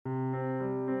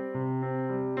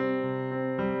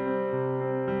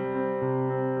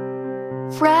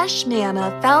Fresh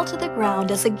manna fell to the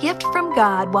ground as a gift from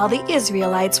God while the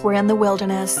Israelites were in the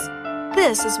wilderness.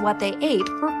 This is what they ate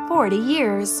for 40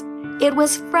 years. It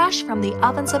was fresh from the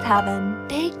ovens of heaven,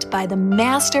 baked by the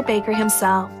master baker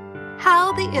himself.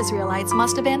 How the Israelites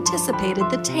must have anticipated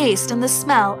the taste and the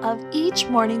smell of each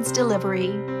morning's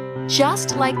delivery.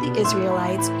 Just like the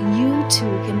Israelites, you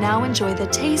too can now enjoy the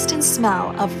taste and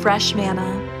smell of fresh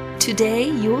manna.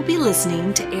 Today, you will be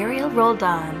listening to Ariel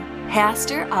Roldan,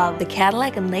 pastor of the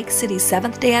Cadillac and Lake City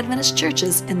Seventh-day Adventist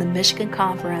Churches in the Michigan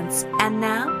Conference. And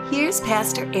now, here's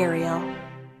Pastor Ariel.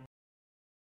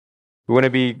 We want to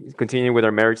be continuing with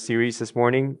our marriage series this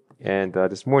morning, and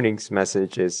this morning's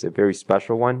message is a very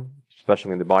special one,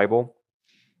 especially in the Bible.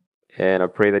 And I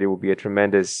pray that it will be a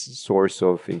tremendous source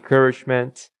of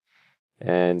encouragement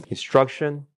and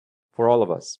instruction for all of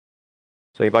us.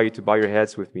 So I invite you to bow your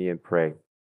heads with me and pray.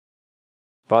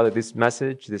 Father, this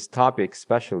message, this topic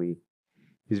especially,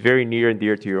 is very near and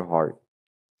dear to your heart.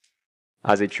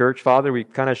 As a church, Father, we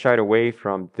kind of shied away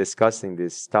from discussing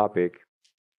this topic,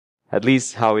 at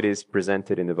least how it is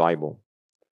presented in the Bible.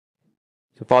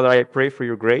 So, Father, I pray for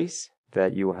your grace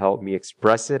that you will help me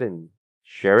express it and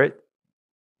share it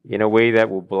in a way that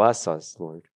will bless us,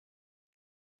 Lord.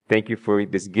 Thank you for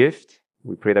this gift.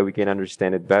 We pray that we can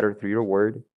understand it better through your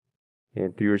word.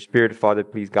 And through your Spirit, Father,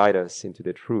 please guide us into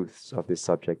the truths of this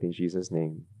subject. In Jesus'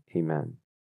 name, amen.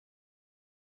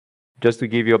 Just to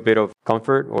give you a bit of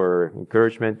comfort or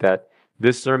encouragement that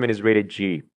this sermon is rated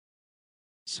G.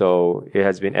 So it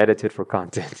has been edited for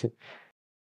content.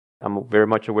 I'm very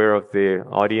much aware of the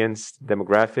audience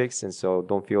demographics, and so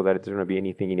don't feel that there's going to be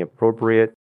anything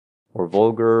inappropriate or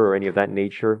vulgar or any of that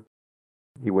nature.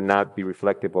 It would not be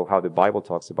reflective of how the Bible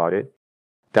talks about it.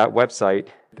 That website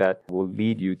that will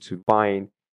lead you to find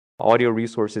audio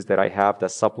resources that I have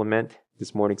that supplement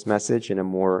this morning's message in a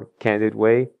more candid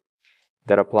way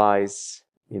that applies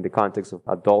in the context of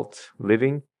adult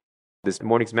living. This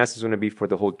morning's message is going to be for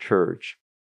the whole church,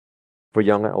 for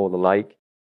young and old alike.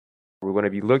 We're going to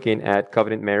be looking at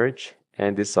covenant marriage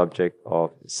and this subject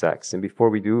of sex. And before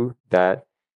we do that,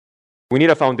 we need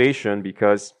a foundation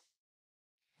because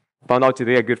I found out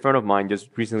today a good friend of mine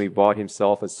just recently bought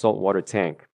himself a saltwater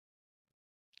tank.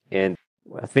 And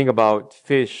I think about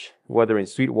fish, whether in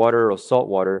sweet water or salt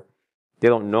water, they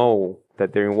don't know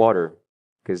that they're in water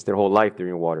because their whole life they're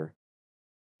in water.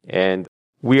 And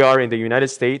we are in the United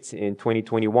States in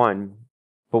 2021,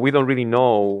 but we don't really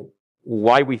know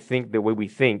why we think the way we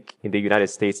think in the United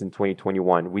States in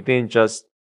 2021. We didn't just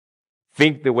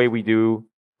think the way we do.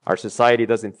 Our society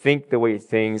doesn't think the way it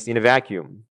thinks in a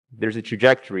vacuum. There's a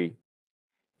trajectory.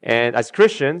 And as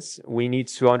Christians, we need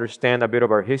to understand a bit of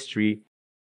our history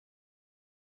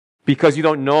because you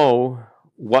don't know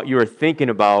what you're thinking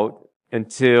about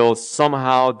until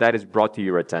somehow that is brought to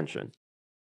your attention.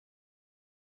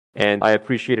 And I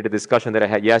appreciated the discussion that I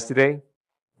had yesterday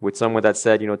with someone that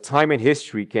said, time and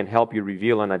history can help you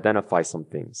reveal and identify some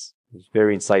things. It's a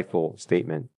very insightful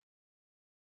statement.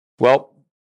 Well,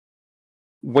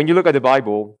 when you look at the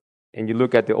Bible and you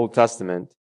look at the Old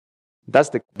Testament, that's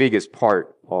the biggest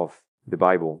part of the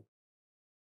Bible.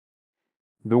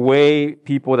 The way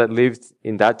people that lived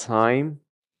in that time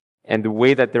and the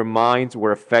way that their minds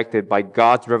were affected by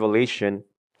God's revelation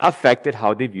affected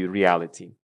how they viewed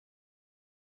reality.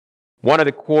 One of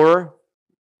the core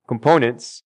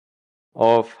components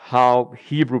of how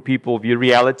Hebrew people view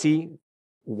reality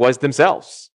was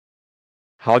themselves,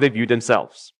 how they viewed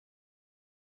themselves.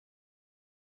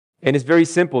 And it's very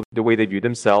simple, the way they viewed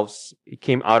themselves. It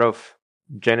came out of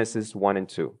Genesis 1 and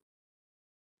 2.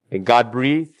 And God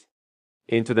breathed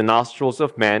into the nostrils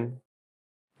of man,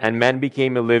 and man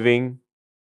became a living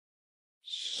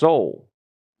soul.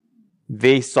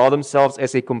 They saw themselves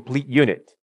as a complete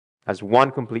unit, as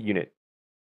one complete unit.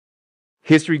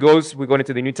 History goes, we go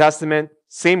into the New Testament,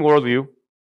 same worldview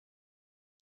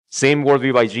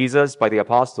by Jesus, by the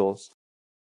apostles.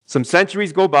 Some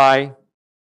centuries go by,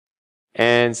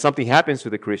 and something happens to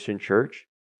the Christian church.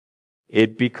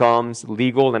 It becomes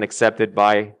legal and accepted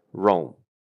by Rome.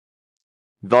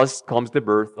 Thus comes the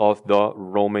birth of the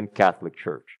Roman Catholic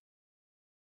Church.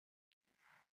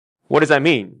 What does that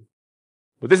mean?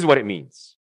 Well, this is what it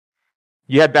means.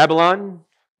 You had Babylon,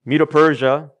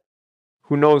 Medo-Persia.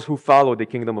 Who knows who followed the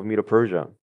kingdom of Medo-Persia?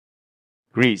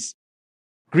 Greece.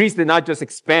 Greece did not just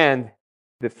expand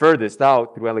the furthest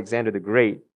out through Alexander the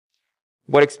Great.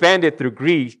 What expanded through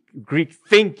Greek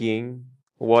thinking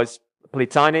was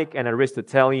Platonic and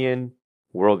Aristotelian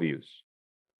worldviews.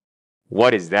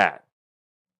 What is that?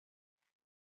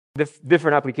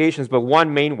 Different applications, but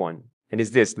one main one, and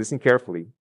is this, listen carefully.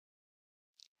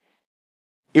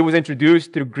 It was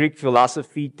introduced through Greek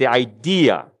philosophy, the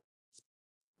idea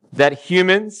that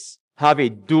humans have a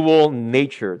dual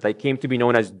nature that came to be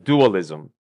known as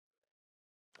dualism.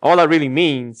 All that really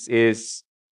means is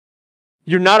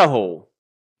you're not a whole.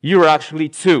 You're actually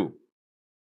two.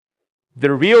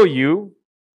 The real you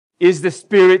is the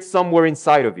spirit somewhere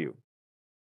inside of you.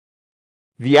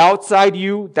 The outside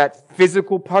you, that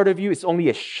physical part of you, is only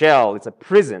a shell. It's a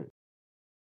prison.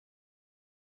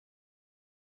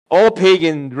 All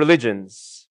pagan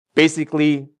religions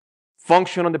basically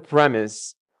function on the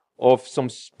premise of some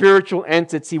spiritual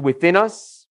entity within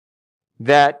us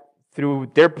that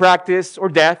through their practice or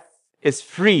death is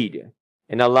freed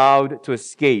and allowed to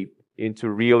escape into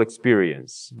real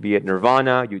experience, be it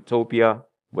nirvana, utopia,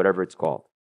 whatever it's called.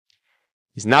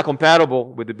 It's not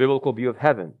compatible with the biblical view of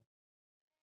heaven.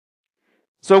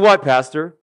 So what,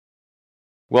 Pastor?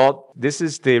 Well, this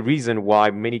is the reason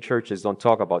why many churches don't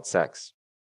talk about sex.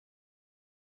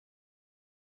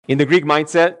 In the Greek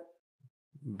mindset,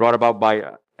 brought about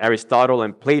by Aristotle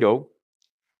and Plato,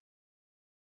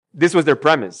 this was their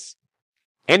premise.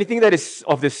 Anything that is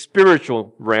of the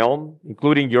spiritual realm,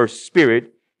 including your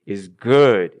spirit, is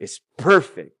good, is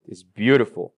perfect, is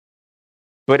beautiful.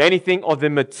 But anything of the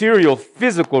material,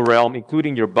 physical realm,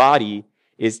 including your body,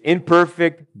 is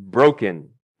imperfect, broken,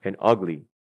 and ugly.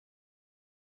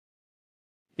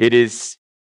 It is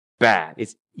bad.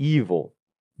 It's evil.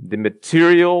 The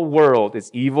material world is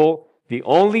evil. The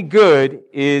only good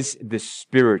is the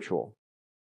spiritual.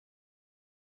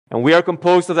 And we are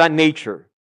composed of that nature.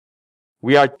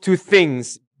 We are two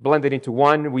things blended into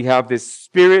one. We have this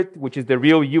spirit, which is the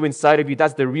real you inside of you.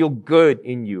 That's the real good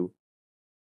in you.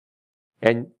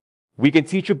 And we can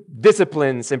teach you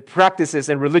disciplines and practices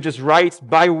and religious rites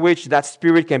by which that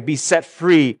spirit can be set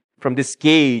free from this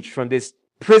cage, from this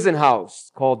prison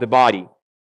house called the body.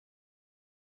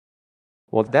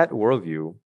 Well, that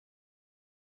worldview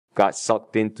got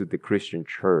sucked into the Christian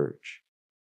church.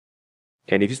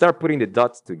 And if you start putting the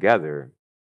dots together,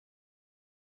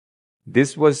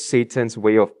 this was Satan's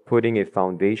way of putting a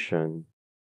foundation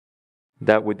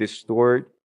that would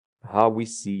distort how we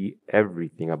see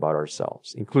everything about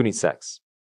ourselves, including sex.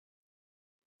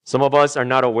 Some of us are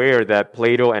not aware that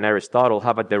Plato and Aristotle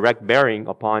have a direct bearing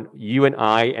upon you and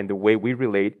I and the way we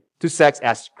relate to sex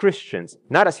as Christians,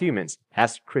 not as humans,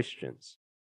 as Christians.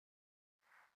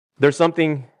 There's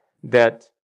something that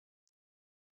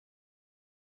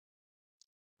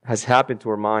has happened to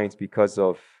our minds because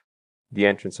of the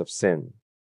entrance of sin.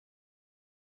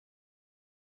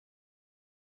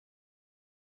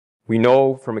 We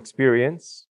know from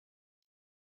experience,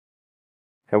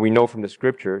 and we know from the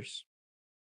scriptures,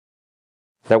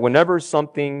 that whenever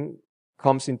something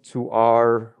comes into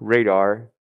our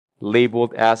radar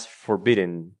labeled as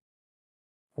forbidden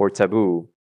or taboo,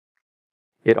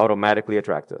 it automatically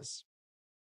attracts us.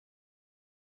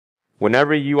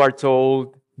 Whenever you are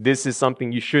told this is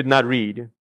something you should not read,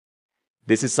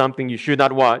 this is something you should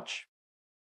not watch,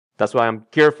 that's why I'm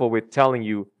careful with telling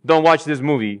you, don't watch this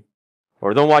movie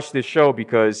or don't watch this show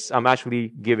because I'm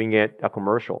actually giving it a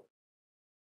commercial.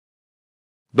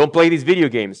 Don't play these video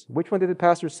games. Which one did the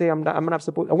pastor say I'm not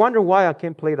supposed? I wonder why I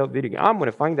can't play that video game. I'm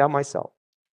going to find out myself.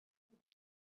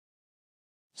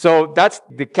 So that's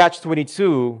the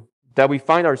catch-22 that we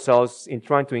find ourselves in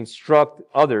trying to instruct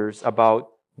others about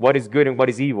what is good and what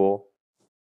is evil.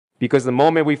 Because the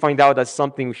moment we find out that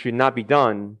something should not be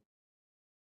done,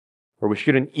 or we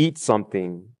shouldn't eat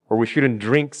something, or we shouldn't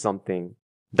drink something,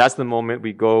 that's the moment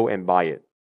we go and buy it.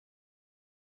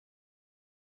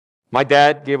 My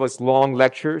dad gave us long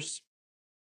lectures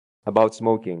about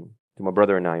smoking to my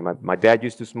brother and I. My dad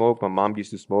used to smoke. My mom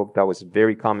used to smoke. That was a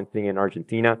very common thing in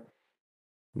Argentina.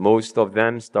 Most of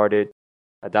them started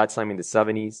at that time in the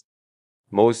 70s.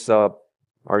 Most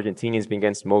Argentinians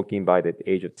began smoking by the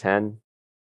age of 10,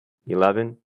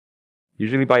 11,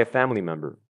 usually by a family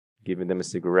member, giving them a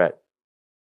cigarette.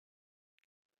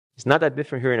 It's not that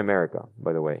different here in America,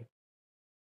 by the way.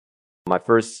 My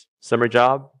first summer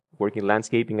job, working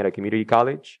landscaping at a community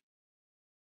college.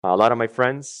 A lot of my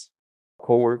friends,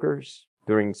 co-workers,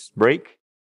 during break,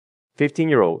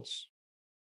 15-year-olds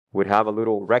would have a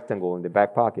little rectangle in their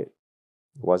back pocket.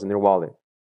 It wasn't their wallet.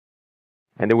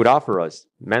 And they would offer us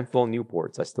menthol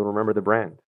Newports. I still remember the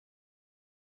brand.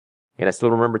 And I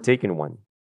still remember taking one.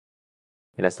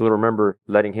 And I still remember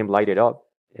letting him light it up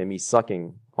and me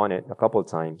sucking on it a couple of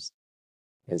times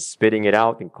and spitting it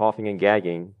out and coughing and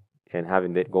gagging and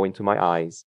having it go into my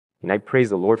eyes. And I praise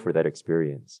the Lord for that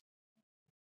experience.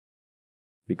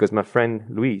 Because my friend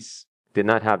Luis did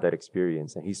not have that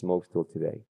experience and he smokes till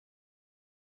today.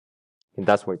 And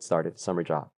that's where it started, summer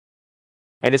job.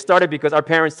 And it started because our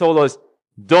parents told us,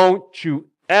 don't you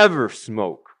ever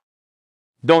smoke.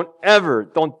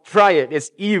 Don't try it.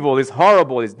 It's evil. It's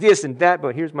horrible. It's this and that.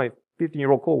 But here's my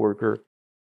 15-year-old coworker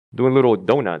doing little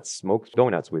donuts, smoked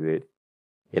donuts with it.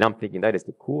 And I'm thinking that is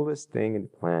the coolest thing in the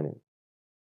planet.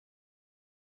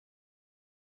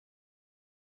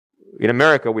 In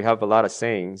America, we have a lot of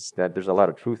sayings that there's a lot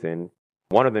of truth in.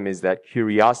 One of them is that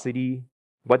curiosity,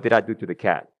 what did I do to the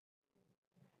cat?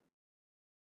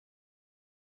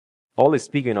 All it's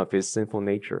speaking of is sinful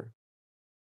nature.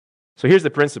 So here's the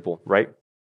principle, right?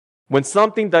 When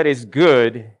something that is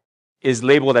good is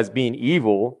labeled as being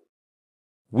evil,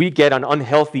 we get an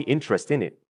unhealthy interest in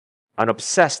it, an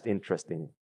obsessed interest in it.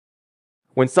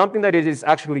 When something that is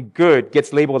actually good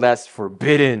gets labeled as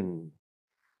forbidden,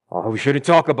 oh, we shouldn't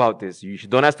talk about this.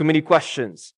 Don't ask too many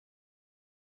questions.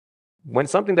 When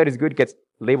something that is good gets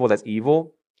labeled as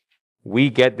evil, we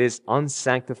get this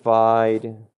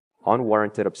unsanctified,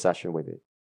 unwarranted obsession with it.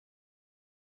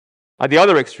 At the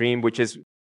other extreme, which is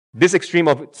this extreme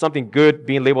of something good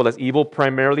being labeled as evil,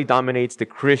 primarily dominates the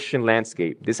Christian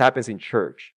landscape. This happens in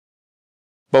church.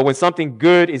 But when something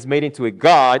good is made into a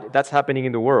god, that's happening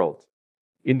in the world.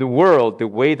 In the world, the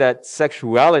way that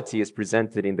sexuality is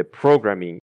presented in the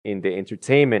programming, in the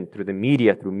entertainment, through the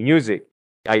media, through music,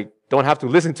 I don't have to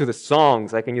listen to the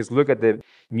songs. I can just look at the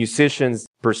musician's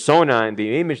persona and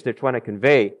the image they're trying to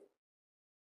convey.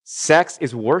 Sex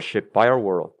is worshipped by our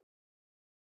world.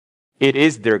 It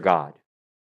is their God.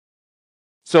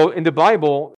 So in the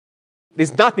Bible,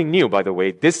 there's nothing new, by the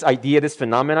way. This idea, this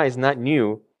phenomena is not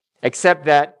new, except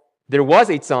that there was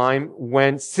a time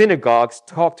when synagogues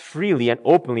talked freely and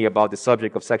openly about the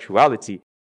subject of sexuality.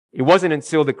 It wasn't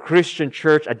until the Christian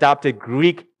church adopted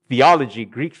Greek theology,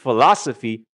 Greek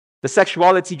philosophy, the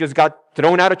sexuality just got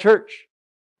thrown out of church.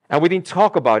 And we didn't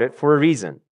talk about it for a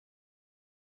reason.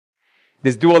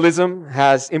 This dualism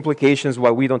has implications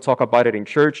why we don't talk about it in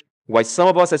church, why some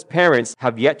of us as parents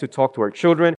have yet to talk to our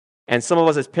children, and some of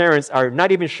us as parents are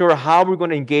not even sure how we're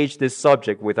going to engage this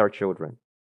subject with our children.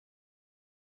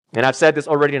 And I've said this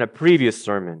already in a previous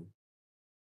sermon.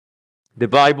 The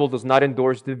Bible does not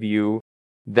endorse the view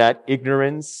that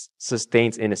ignorance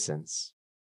sustains innocence.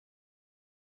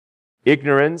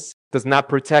 Ignorance does not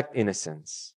protect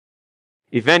innocence.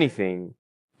 If anything,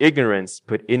 ignorance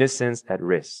put innocence at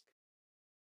risk.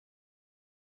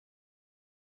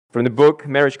 From the book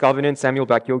Marriage Covenant, Samuel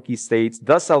Bakyoki states,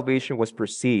 "Thus salvation was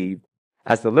perceived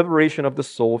as the liberation of the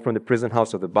soul from the prison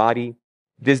house of the body.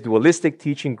 This dualistic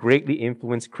teaching greatly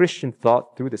influenced Christian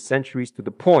thought through the centuries to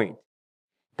the point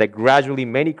that gradually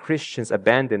many Christians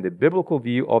abandoned the biblical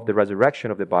view of the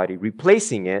resurrection of the body,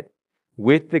 replacing it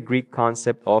with the Greek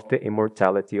concept of the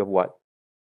immortality of what?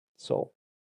 Soul."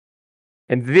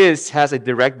 And this has a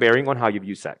direct bearing on how you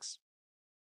view sex.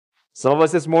 Some of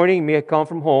us this morning may have come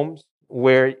from homes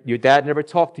where your dad never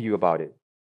talked to you about it.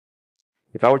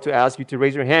 If I were to ask you to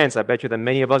raise your hands, I bet you that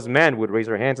many of us men would raise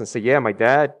our hands and say, yeah, my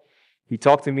dad, he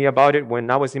talked to me about it when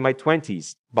I was in my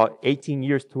 20s, about 18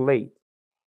 years too late.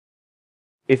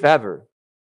 If ever.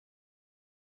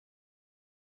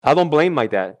 I don't blame my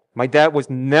dad. My dad was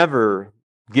never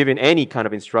given any kind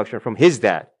of instruction from his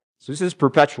dad. So this is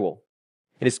perpetual.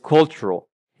 It is cultural.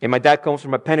 And my dad comes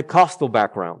from a Pentecostal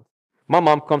background. My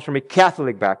mom comes from a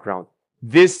Catholic background.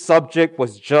 This subject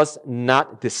was just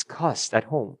not discussed at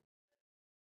home.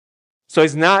 So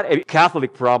it's not a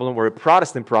Catholic problem or a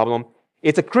Protestant problem.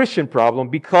 It's a Christian problem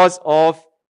because of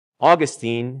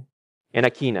Augustine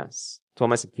and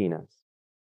Thomas Aquinas.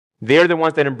 They're the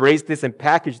ones that embraced this and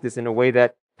packaged this in a way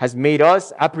that has made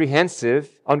us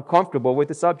apprehensive, uncomfortable with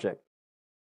the subject,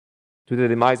 to the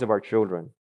demise of our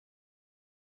children.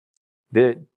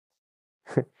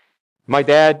 My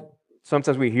dad,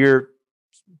 sometimes we hear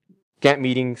camp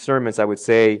meeting sermons, I would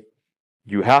say,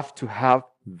 you have to have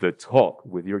the talk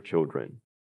with your children.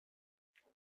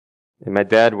 And my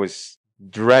dad was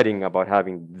dreading about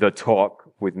having the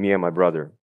talk with me and my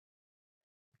brother.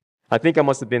 I think I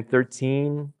must have been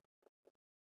 13,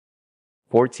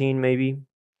 14 maybe.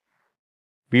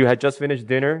 We had just finished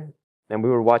dinner and we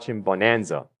were watching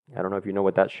Bonanza. I don't know if you know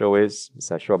what that show is. It's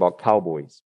a show about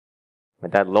cowboys. My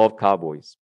dad loved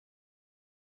cowboys.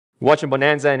 Watching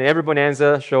Bonanza, and in every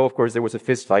Bonanza show, of course, there was a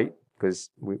fist fight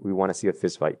because we want to see a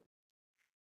fist fight.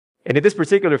 And in this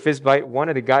particular fist fight, one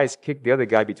of the guys kicked the other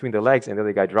guy between the legs and the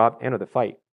other guy dropped. End of the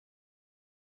fight.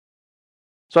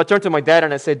 So I turned to my dad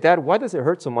and I said, Dad, why does it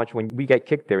hurt so much when we get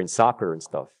kicked there in soccer and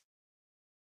stuff?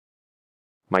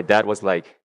 My dad was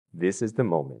like, this is the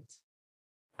moment.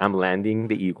 I'm landing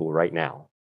the eagle right now.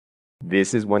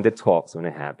 This is when the talk's going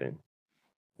to happen.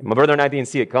 And my brother and I didn't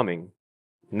see it coming.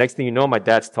 Next thing you know, my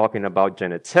dad's talking about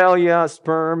genitalia,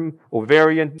 sperm,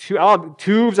 ovarian,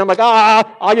 tubes. I'm like,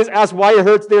 I just asked why it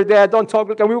hurts there, Dad. Don't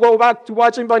talk. Can we go back to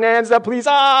watching Bonanza, please?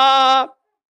 La,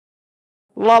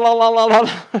 la, la, la,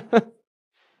 la.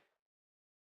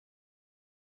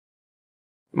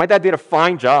 My dad did a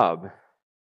fine job,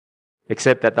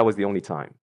 except that was the only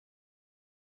time.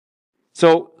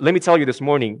 So let me tell you this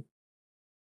morning,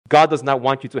 God does not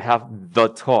want you to have the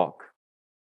talk.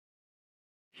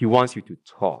 He wants you to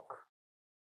talk.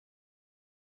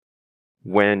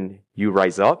 When you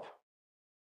rise up,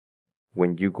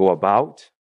 when you go about,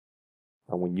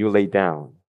 and when you lay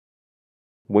down.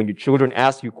 When your children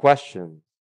ask you questions,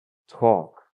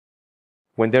 talk.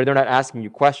 When they're not asking you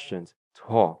questions,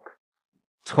 talk.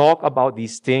 Talk about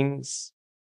these things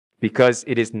because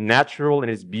it is natural and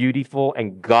it is beautiful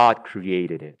and God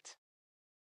created it.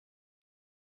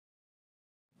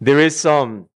 There is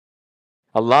a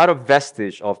lot of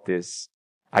vestige of this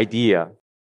idea,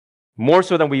 more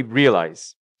so than we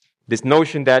realize. This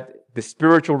notion that the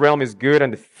spiritual realm is good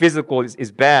and the physical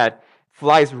is bad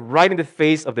flies right in the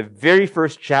face of the very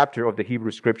first chapter of the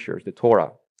Hebrew Scriptures, the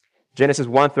Torah. Genesis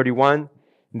 1:31.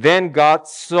 Then God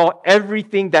saw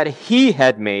everything that He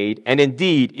had made, and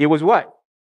indeed it was what?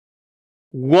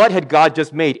 What had God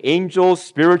just made? Angels,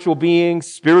 spiritual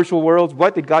beings, spiritual worlds.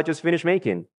 What did God just finish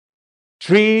making?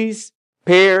 Trees,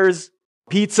 pears,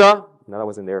 pizza. No, that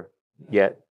wasn't there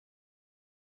yet.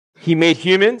 He made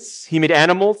humans. He made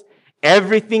animals.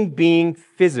 Everything being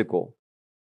physical,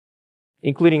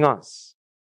 including us.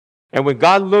 And when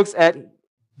God looks at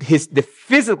the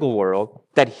physical world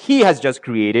that He has just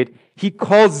created, He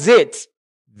calls it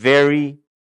very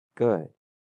good.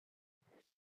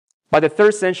 By the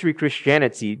 3rd century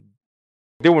Christianity,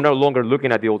 they were no longer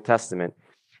looking at the Old Testament.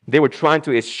 They were trying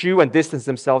to eschew and distance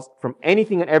themselves from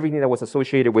anything and everything that was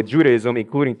associated with Judaism,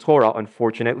 including Torah,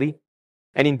 unfortunately.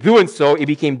 And in doing so, it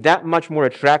became that much more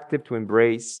attractive to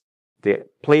embrace the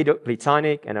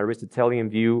Platonic and Aristotelian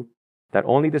view that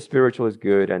only the spiritual is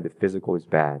good and the physical is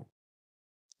bad.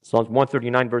 Psalms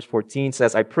 139 verse 14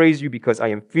 says, I praise you because I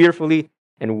am fearfully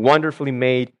and wonderfully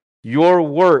made. Your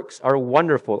works are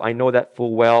wonderful. I know that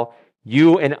full well.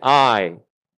 You and I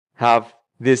have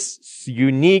this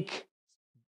unique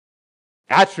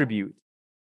attribute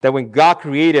that when God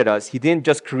created us, He didn't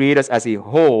just create us as a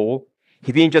whole.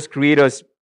 He didn't just create us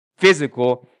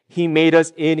physical. He made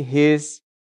us in His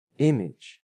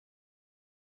image.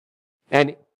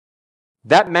 And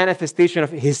that manifestation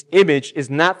of His image is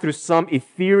not through some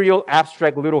ethereal,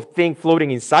 abstract little thing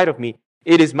floating inside of me.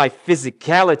 It is my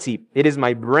physicality. It is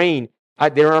my brain.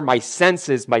 There are my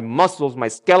senses, my muscles, my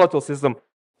skeletal system.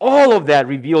 All of that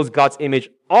reveals God's image.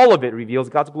 All of it reveals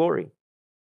God's glory.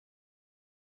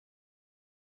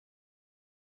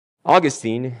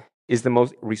 Augustine is the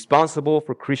most responsible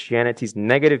for Christianity's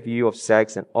negative view of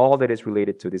sex and all that is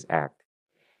related to this act.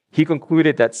 He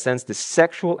concluded that since the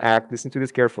sexual act, listen to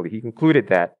this carefully, he concluded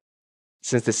that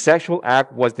since the sexual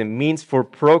act was the means for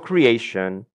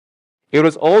procreation, it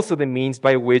was also the means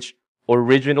by which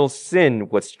original sin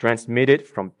was transmitted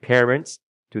from parents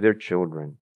to their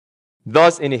children.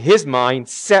 Thus, in his mind,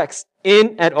 sex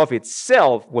in and of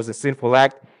itself was a sinful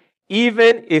act,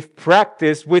 even if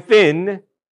practiced within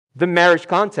the marriage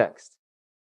context.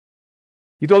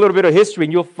 You do a little bit of history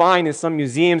and you'll find in some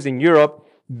museums in Europe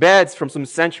beds from some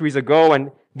centuries ago,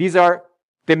 and these are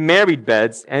the married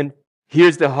beds, and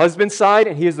here's the husband's side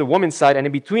and here's the woman's side, and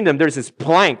in between them there's this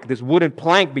plank, this wooden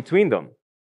plank between them.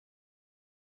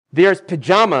 There's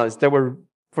pajamas that were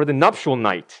for the nuptial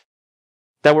night,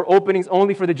 that were openings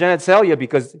only for the genitalia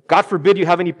because God forbid you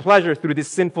have any pleasure through this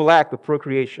sinful act of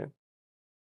procreation.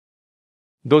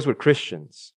 Those were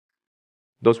Christians.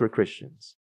 Those were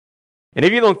Christians. And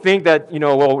if you don't think that,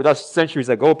 that's centuries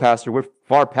ago, Pastor, we're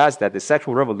far past that. The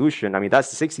sexual revolution,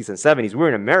 that's the 60s and 70s. We're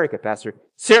in America, Pastor.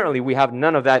 Certainly we have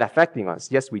none of that affecting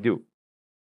us. Yes, we do.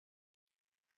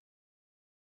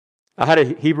 I had a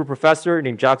Hebrew professor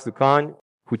named Jacques Ducan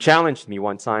who challenged me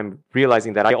one time,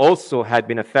 realizing that I also had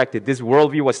been affected. This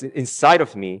worldview was inside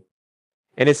of me.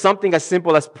 And it's something as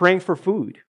simple as praying for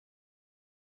food.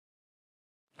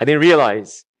 I didn't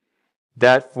realize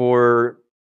that for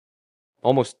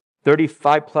almost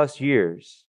 35 plus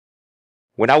years,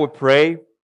 when I would pray,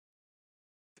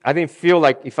 I didn't feel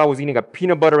like if I was eating a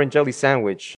peanut butter and jelly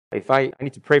sandwich, I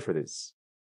need to pray for this.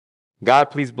 God,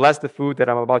 please bless the food that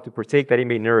I'm about to partake, that it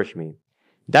may nourish me.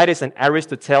 That is an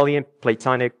Aristotelian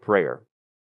Platonic prayer.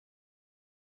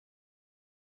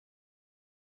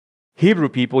 Hebrew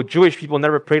people, Jewish people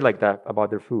never prayed like that about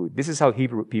their food. This is how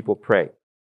Hebrew people pray.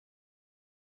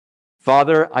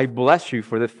 Father, I bless you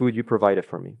for the food you provided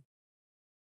for me.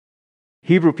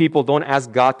 Hebrew people don't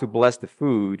ask God to bless the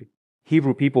food.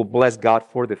 Hebrew people bless God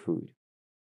for the food.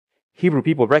 Hebrew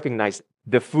people recognize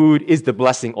the food is the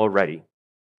blessing already.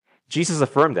 Jesus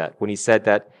affirmed that when he said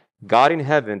that God in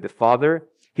heaven, the Father,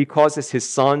 he causes his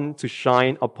sun to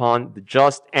shine upon the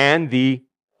just and the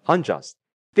unjust.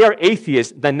 They are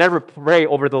atheists that never pray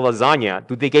over the lasagna.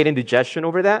 Do they get indigestion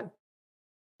over that?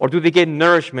 Or do they get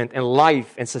nourishment and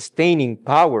life and sustaining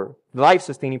power,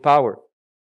 life-sustaining power?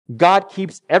 God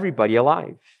keeps everybody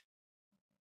alive.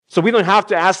 So we don't have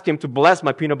to ask him to bless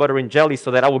my peanut butter and jelly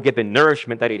so that I will get the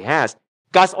nourishment that it has.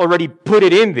 God's already put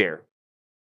it in there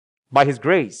by his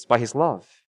grace, by his love.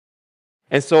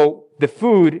 And so the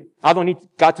food, I don't need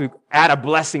God to add a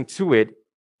blessing to it.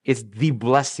 It's the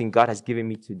blessing God has given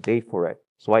me today for it.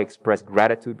 So I express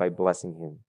gratitude by blessing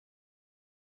him.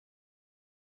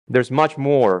 There's much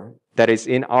more that is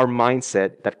in our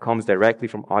mindset that comes directly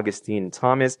from Augustine and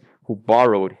Thomas, who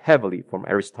borrowed heavily from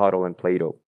Aristotle and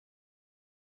Plato.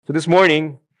 So this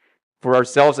morning, for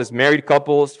ourselves as married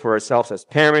couples, for ourselves as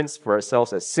parents, for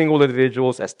ourselves as single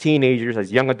individuals, as teenagers,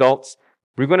 as young adults,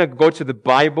 we're going to go to the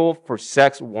Bible for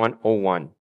Sex 101.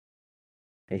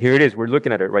 And here it is. We're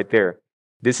looking at it right there.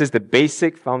 This is the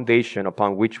basic foundation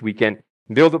upon which we can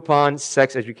build upon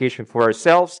sex education for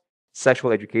ourselves,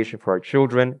 sexual education for our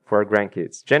children, for our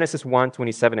grandkids. Genesis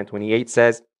 1:27 and 28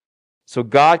 says, "So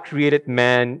God created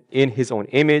man in his own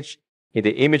image. In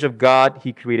the image of God,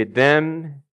 he created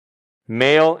them,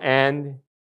 male and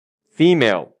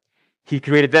female. He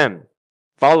created them."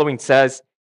 Following says,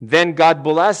 "Then God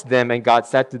blessed them, and God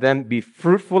said to them, be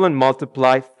fruitful and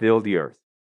multiply, fill the earth."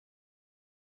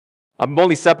 I've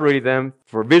only separated them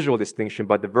for visual distinction,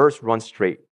 but the verse runs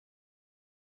straight.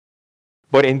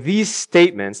 But in these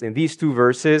statements, in these two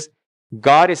verses,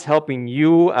 God is helping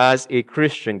you as a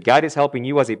Christian. God is helping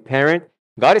you as a parent.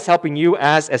 God is helping you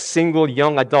as a single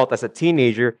young adult, as a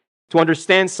teenager, to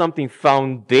understand something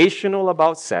foundational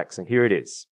about sex. And here it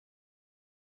is.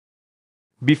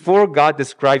 Before God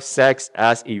describes sex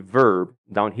as a verb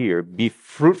down here, be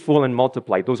fruitful and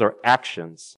multiply, those are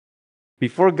actions.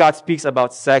 Before God speaks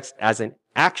about sex as an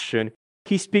action,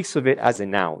 he speaks of it as a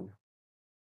noun.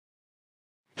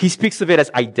 He speaks of it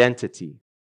as identity.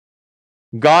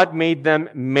 God made them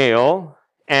male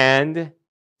and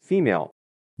female.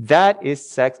 That is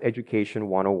Sex Education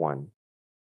 101.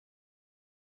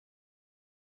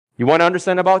 You want to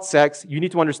understand about sex, you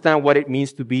need to understand what it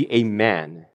means to be a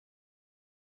man.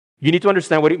 You need to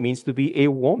understand what it means to be a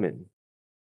woman.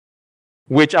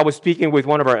 Which I was speaking with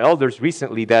one of our elders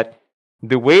recently, that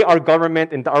the way our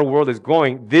government and our world is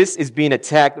going, this is being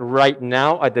attacked right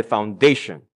now at the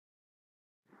foundation,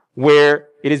 where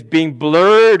it is being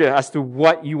blurred as to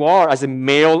what you are as a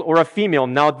male or a female.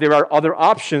 Now there are other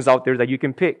options out there that you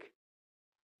can pick.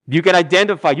 You can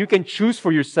identify, you can choose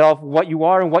for yourself what you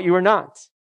are and what you are not.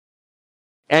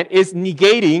 And it's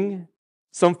negating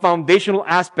some foundational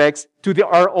aspects to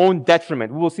our own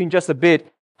detriment. We will see in just a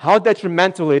bit how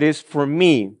detrimental it is for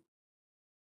me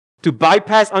to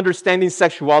bypass understanding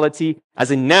sexuality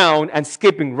as a noun and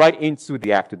skipping right into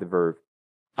the act of the verb.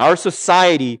 Our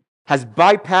society has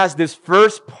bypassed this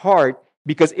first part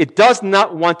because it does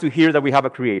not want to hear that we have a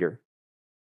creator.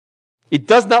 It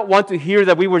does not want to hear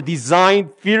that we were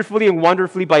designed fearfully and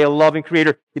wonderfully by a loving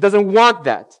creator. It doesn't want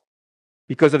that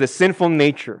because of the sinful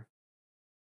nature.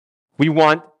 We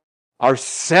want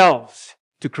ourselves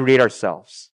to create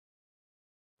ourselves.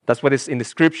 That's what is in the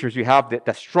scriptures. You have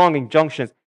the strong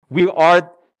injunctions. We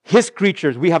are his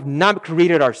creatures. We have not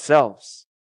created ourselves.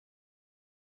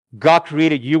 God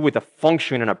created you with a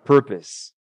function and a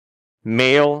purpose,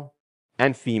 male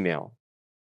and female.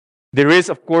 There is,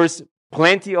 of course,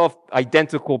 plenty of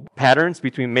identical patterns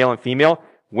between male and female.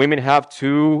 Women have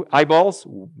 2 eyeballs.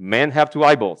 Men have 2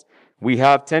 eyeballs. We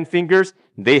have 10 fingers.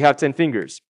 They have 10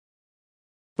 fingers.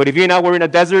 But if you and I were in a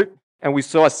desert and we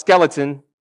saw a skeleton,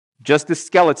 just this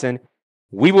skeleton,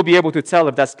 we will be able to tell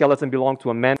if that skeleton belonged to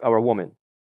a man or a woman.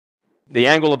 The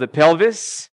angle of the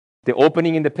pelvis, the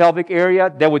opening in the pelvic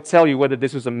area, that would tell you whether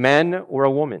this was a man or a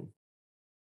woman.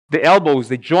 The elbows,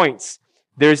 the joints,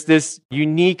 there's this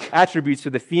unique attributes to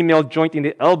the female joint in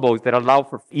the elbows that allow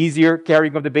for easier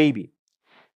carrying of the baby.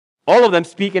 All of them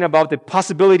speaking about the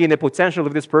possibility and the potential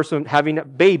of this person having a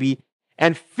baby.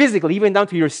 And physically, even down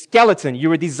to your skeleton, you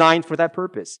were designed for that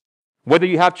purpose. Whether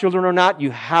you have children or not,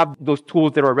 you have those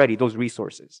tools that are ready, those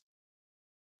resources.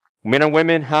 Men and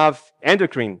women have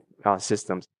endocrine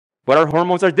systems, but our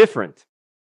hormones are different.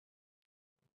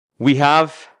 We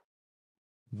have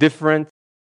different.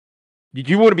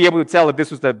 You wouldn't be able to tell if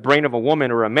this was the brain of a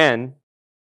woman or a man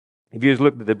if you just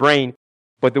looked at the brain.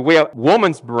 But the way a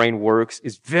woman's brain works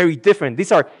is very different.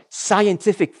 These are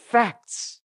scientific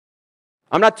facts.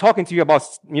 I'm not talking to you about,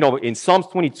 in Psalms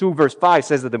 22 verse 5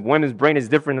 says that the woman's brain is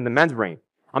different than the man's brain.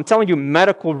 I'm telling you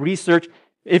medical research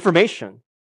information.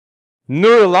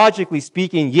 Neurologically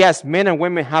speaking, yes, men and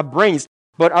women have brains,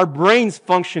 but our brains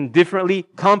function differently,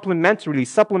 complementarily,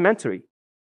 supplementary.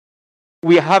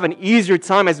 We have an easier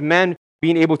time as men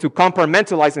being able to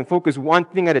compartmentalize and focus one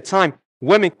thing at a time.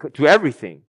 Women to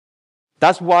everything.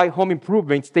 That's why home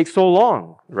improvements take so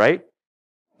long, right?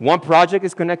 One project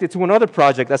is connected to another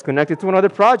project, that's connected to another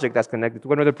project, that's connected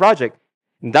to another project.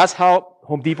 And that's how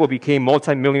Home Depot became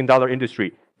multi-million-dollar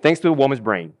industry, thanks to a woman's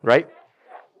brain, right?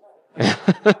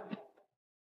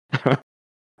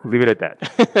 Leave it at that.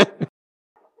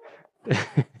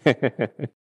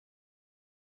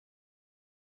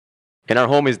 And our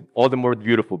home is all the more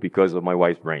beautiful because of my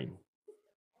wife's brain.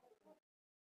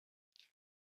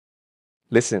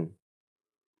 Listen,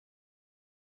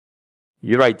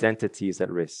 your identity is at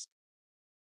risk.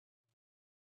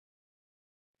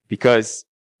 Because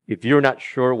if you're not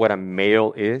sure what a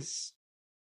male is,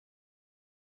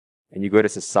 and you go to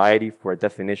society for a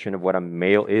definition of what a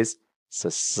male is,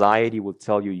 society will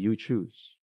tell you, you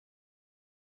choose.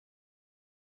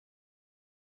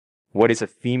 What is a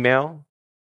female?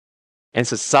 And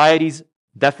society's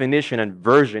definition and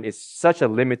version is such a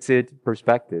limited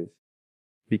perspective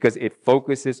because it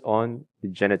focuses on the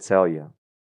genitalia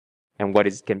and what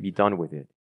can be done with it,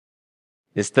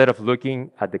 instead of looking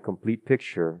at the complete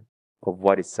picture of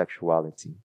what is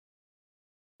sexuality.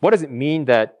 What does it mean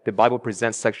that the Bible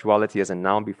presents sexuality as a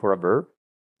noun before a verb?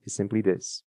 It's simply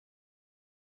this.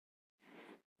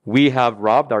 We have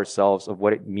robbed ourselves of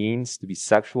what it means to be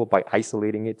sexual by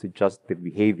isolating it to just the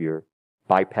behavior,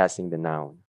 bypassing the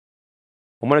noun.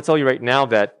 I'm going to tell you right now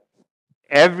that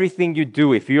everything you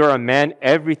do, if you're a man,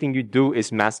 everything you do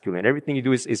is masculine. Everything you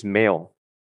do is male.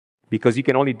 Because you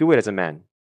can only do it as a man.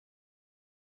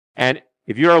 And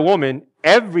if you're a woman,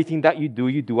 everything that you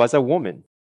do as a woman.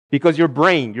 Because your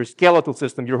brain, your skeletal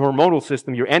system, your hormonal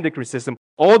system, your endocrine system,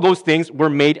 all those things were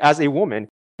made as a woman.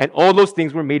 And all those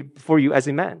things were made for you as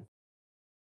a man.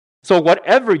 So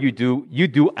whatever you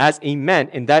do as a man,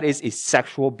 and that is a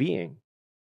sexual being.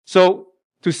 So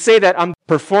to say that I'm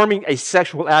performing a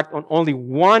sexual act on only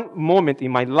one moment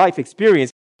in my life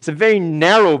experience, it's a very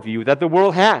narrow view that the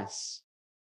world has.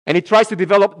 And it tries to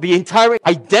develop the entire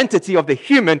identity of the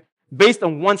human based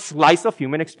on one slice of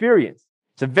human experience.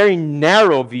 It's a very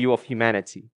narrow view of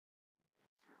humanity.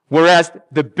 Whereas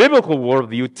the biblical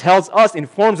worldview tells us,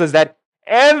 informs us that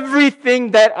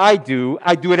everything that I do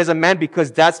it as a man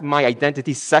because that's my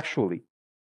identity sexually.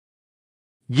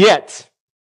 Yet,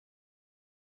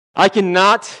 I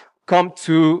cannot come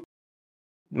to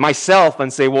myself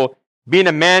and say, well, being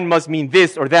a man must mean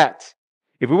this or that.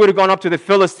 If we would have gone up to the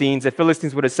Philistines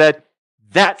would have said,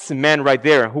 that's a man right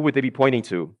there. Who would they be pointing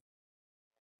to?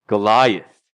 Goliath.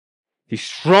 He's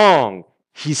strong.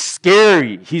 He's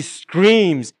scary. He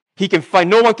screams. He can fight.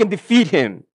 No one can defeat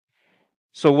him.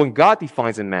 So when God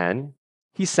defines a man,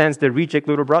 he sends the reject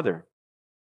little brother.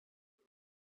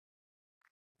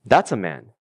 That's a man.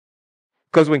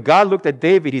 Because when God looked at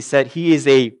David, he said, he is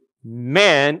a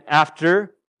man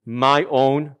after my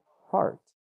own heart.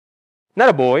 Not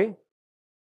a boy.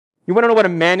 You want to know what a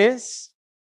man is?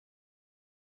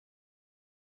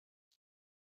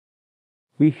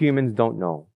 We humans don't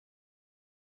know.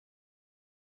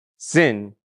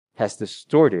 Sin has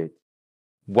distorted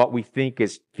what we think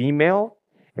is female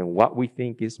and what we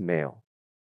think is male.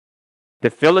 The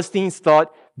Philistines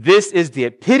thought this is the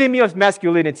epitome of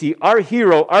masculinity, our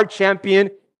hero, our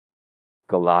champion,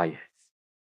 Goliath.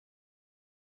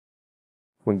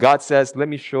 When God says, let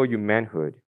me show you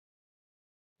manhood,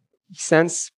 he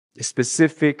sends a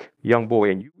specific young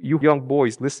boy, and you young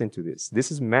boys, listen to this.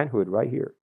 This is manhood right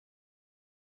here.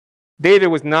 David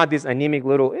was not this anemic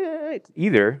little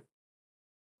either,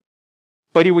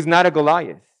 but he was not a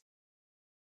Goliath.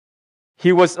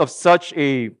 He was of such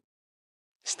a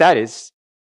status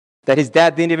that his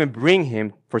dad didn't even bring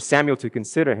him for Samuel to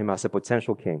consider him as a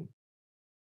potential king.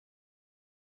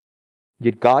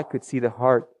 Yet God could see the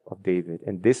heart of David,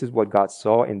 and this is what God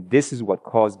saw, and this is what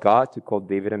caused God to call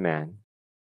David a man.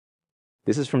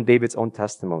 This is from David's own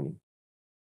testimony.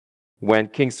 When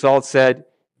King Saul said,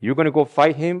 you're going to go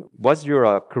fight him? What's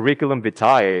your curriculum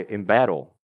vitae in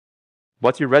battle?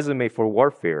 What's your resume for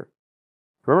warfare?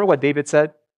 Remember what David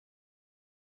said?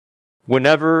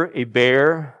 Whenever a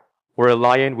bear or a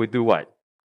lion would do what?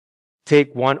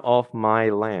 Take one of my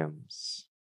lambs,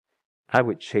 I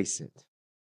would chase it.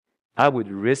 I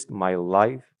would risk my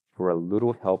life for a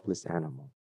little helpless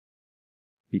animal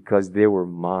because they were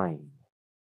mine.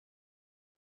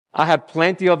 I had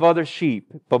plenty of other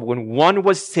sheep, but when one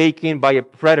was taken by a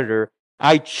predator,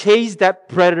 I chased that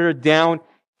predator down,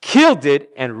 killed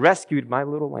it, and rescued my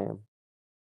little lamb.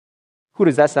 Who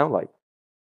does that sound like?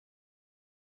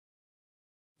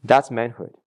 That's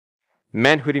manhood.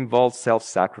 Manhood involves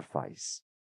self-sacrifice.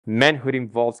 Manhood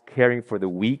involves caring for the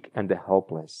weak and the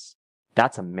helpless.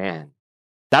 That's a man.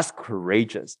 That's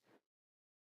courageous.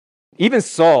 Even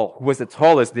Saul, who was the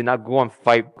tallest, did not go and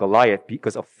fight Goliath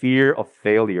because of fear of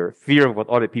failure, fear of what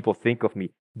other people think of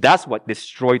me. That's what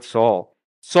destroyed Saul.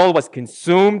 Saul was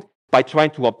consumed by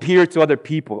trying to appear to other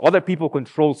people. Other people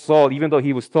controlled Saul, even though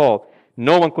he was tall.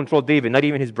 No one controlled David, not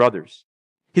even his brothers.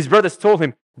 His brothers told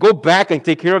him, go back and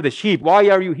take care of the sheep. Why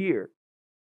are you here?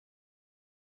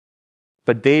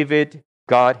 But David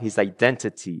got his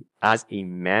identity as a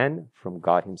man from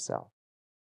God himself.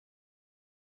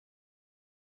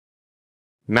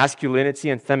 Masculinity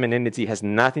and femininity has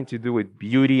nothing to do with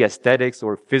beauty, aesthetics,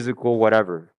 or physical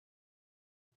whatever.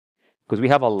 Because we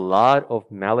have a lot of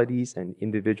maladies and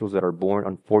individuals that are born,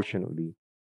 unfortunately,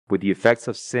 with the effects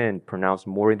of sin pronounced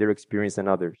more in their experience than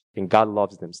others. And God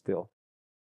loves them still.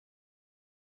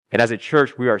 And as a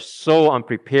church, we are so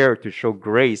unprepared to show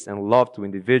grace and love to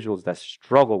individuals that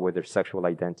struggle with their sexual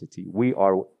identity. We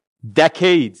are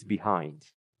decades behind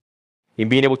in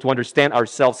being able to understand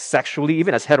ourselves sexually.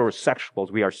 Even as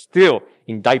heterosexuals, we are still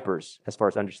in diapers as far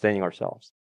as understanding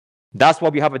ourselves. That's why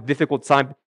we have a difficult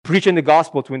time preaching the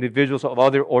gospel to individuals of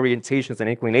other orientations and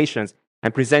inclinations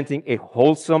and presenting a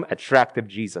wholesome, attractive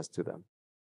Jesus to them.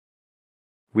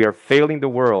 We are failing the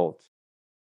world.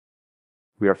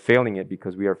 We are failing it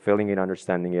because we are failing in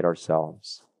understanding it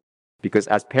ourselves. Because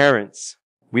as parents,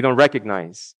 we don't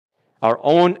recognize our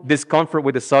own discomfort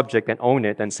with the subject and own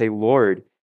it and say, Lord,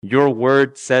 your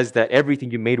word says that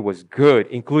everything you made was good,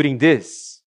 including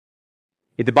this.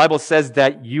 If the Bible says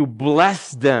that you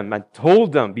blessed them and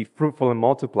told them, be fruitful and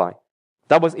multiply.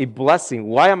 That was a blessing.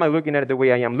 Why am I looking at it the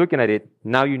way I am looking at it?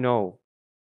 Now you know.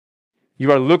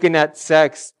 You are looking at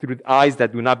sex through eyes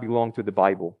that do not belong to the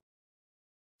Bible.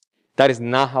 That is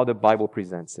not how the Bible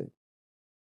presents it.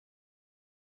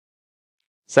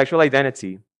 Sexual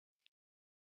identity,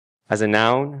 as a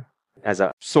noun, as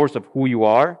a source of who you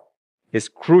are, is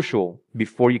crucial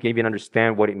before you can even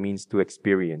understand what it means to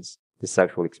experience the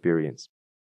sexual experience.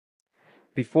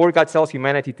 Before God tells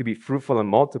humanity to be fruitful and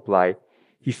multiply,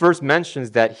 He first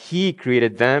mentions that He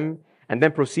created them and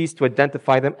then proceeds to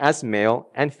identify them as male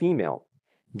and female.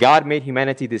 God made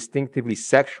humanity distinctively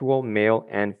sexual, male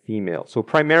and female. So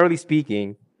primarily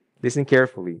speaking, listen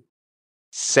carefully.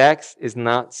 Sex is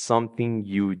not something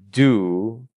you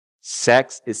do.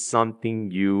 Sex is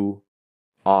something you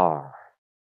are.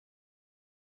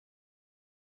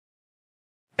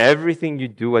 Everything you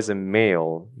do as a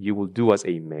male, you will do as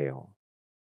a male.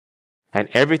 And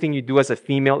everything you do as a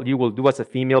female, you will do as a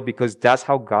female because that's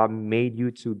how God made you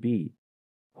to be.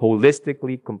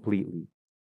 Holistically, completely.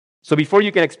 So before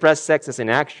you can express sex as an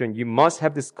action, you must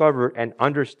have discovered and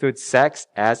understood sex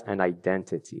as an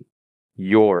identity.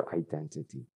 Your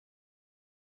identity.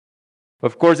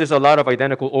 Of course, there's a lot of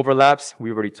identical overlaps.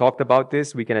 We already talked about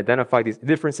this. We can identify these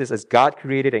differences as God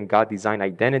created and God designed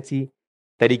identity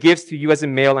that He gives to you as a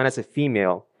male and as a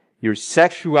female. Your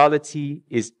sexuality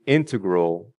is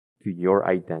integral to your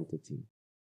identity.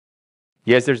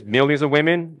 Yes, there's millions of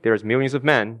women. There's millions of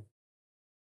men.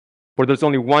 But there's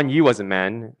only one you as a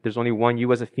man. There's only one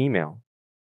you as a female.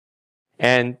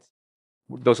 And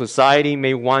the society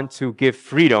may want to give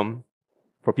freedom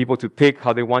for people to pick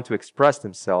how they want to express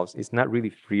themselves. It's not really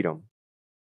freedom.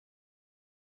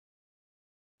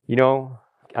 You know,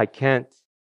 I can't,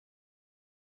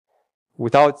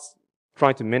 without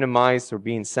trying to minimize or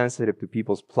being sensitive to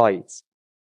people's plights,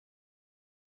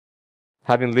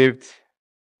 having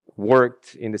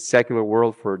worked in the secular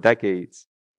world for decades,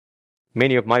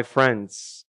 many of my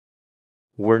friends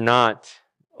were not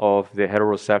of the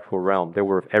heterosexual realm. They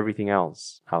were of everything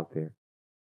else out there.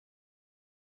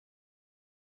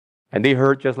 And they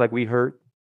hurt just like we hurt.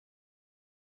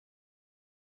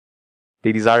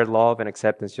 They desired love and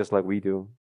acceptance just like we do.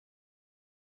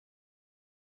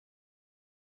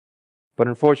 But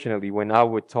unfortunately, when I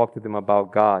would talk to them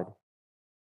about God,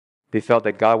 they felt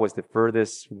that God was the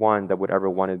furthest one that would ever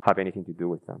want to have anything to do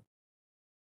with them.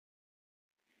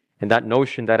 And that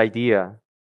notion, that idea,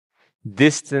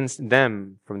 distanced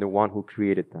them from the one who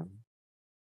created them.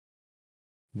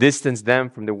 Distanced them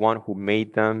from the one who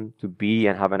made them to be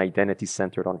and have an identity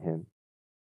centered on Him.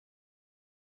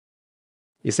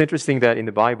 It's interesting that in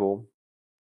the Bible,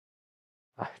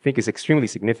 I think it's extremely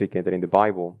significant that in the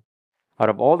Bible, out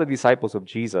of all the disciples of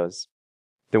Jesus,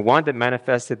 the one that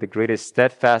manifested the greatest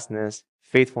steadfastness,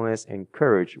 faithfulness, and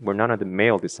courage were none of the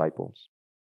male disciples.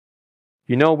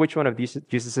 You know which one of these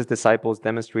Jesus' disciples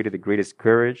demonstrated the greatest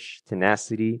courage,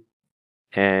 tenacity,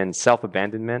 and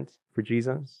self-abandonment for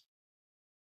Jesus?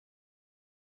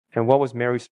 And what was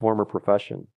Mary's former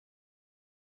profession?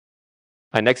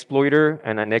 An exploiter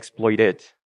and an exploited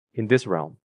in this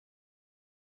realm.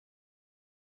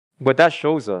 What that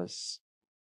shows us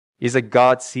is that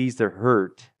God sees the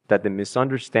hurt that the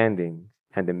misunderstanding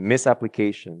and the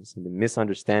misapplications and the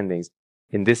misunderstandings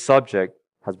in this subject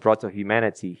has brought to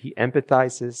humanity. He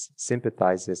empathizes,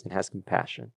 sympathizes, and has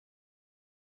compassion.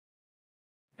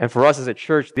 And for us as a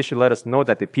church, this should let us know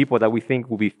that the people that we think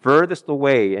will be furthest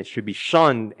away and should be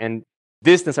shunned and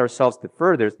distance ourselves the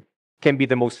furthest can be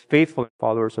the most faithful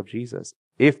followers of Jesus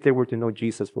if they were to know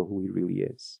Jesus for who he really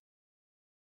is.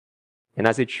 And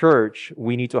as a church,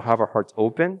 we need to have our hearts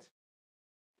opened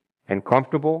and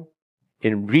comfortable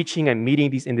in reaching and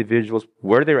meeting these individuals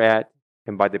where they're at,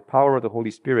 and by the power of the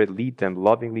Holy Spirit, lead them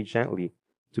lovingly, gently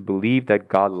to believe that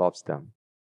God loves them.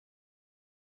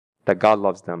 That God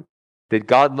loves them. Did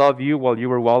God love you while you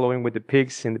were wallowing with the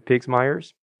pigs in the pigs'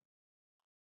 mires?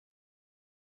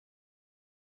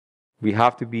 We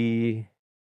have to be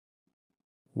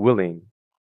willing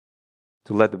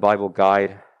to let the Bible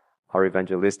guide our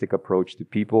evangelistic approach to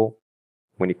people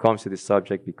when it comes to this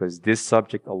subject, because this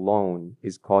subject alone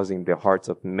is causing the hearts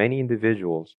of many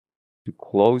individuals to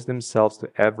close themselves to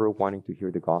ever wanting to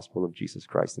hear the gospel of Jesus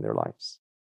Christ in their lives.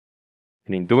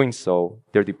 And in doing so,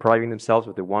 they're depriving themselves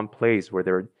of the one place where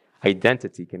their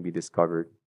identity can be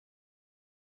discovered.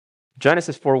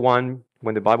 Genesis 4:1,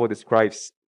 when the Bible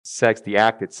describes sex, the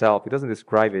act itself, it doesn't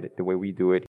describe it the way we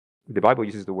do it. The Bible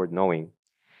uses the word knowing.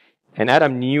 And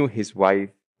Adam knew his wife,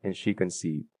 and she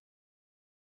conceived.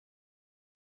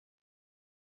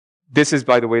 This is,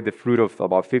 by the way, the fruit of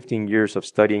about 15 years of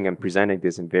studying and presenting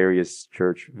this in various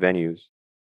church venues.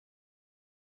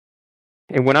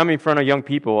 And when I'm in front of young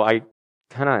people, I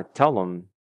kind of tell them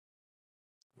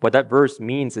what that verse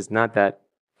means is not that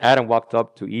Adam walked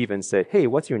up to Eve and said, "Hey,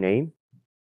 what's your name?"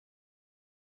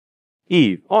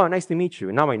 Eve, "Oh, nice to meet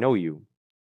you. Now I know you."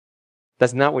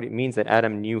 That's not what it means that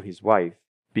Adam knew his wife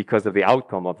because of the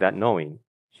outcome of that knowing.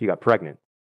 She got pregnant.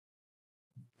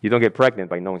 You don't get pregnant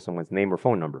by knowing someone's name or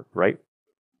phone number, right?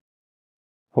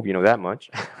 Hope you know that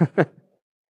much.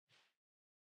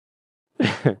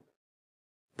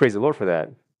 Praise the Lord for that.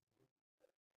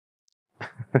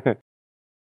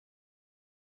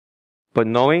 But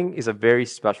knowing is a very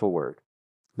special word.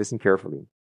 Listen carefully.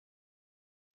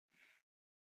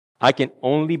 I can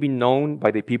only be known by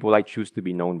the people I choose to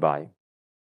be known by,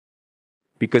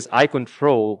 because I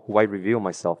control who I reveal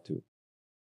myself to.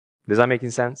 Does that make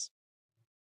any sense?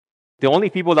 The only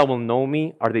people that will know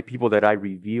me are the people that I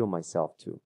reveal myself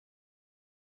to.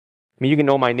 I mean, you can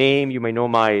know my name, you may know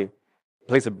my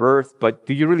place of birth, but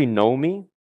do you really know me?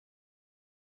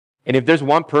 And if there's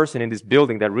one person in this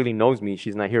building that really knows me,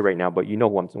 she's not here right now, but you know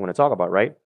who I'm going to talk about,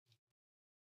 right?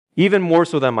 Even more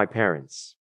so than my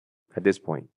parents at this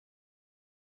point.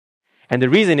 And the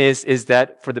reason is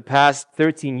that for the past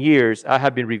 13 years, I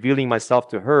have been revealing myself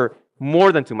to her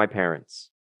more than to my parents.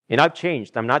 And I've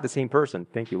changed. I'm not the same person,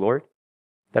 thank you, Lord,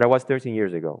 that I was 13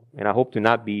 years ago. And I hope to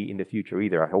not be in the future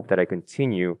either. I hope that I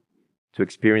continue to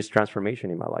experience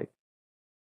transformation in my life.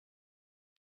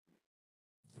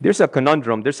 There's a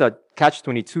conundrum, there's a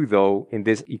catch-22 though in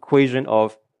this equation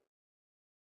of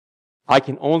I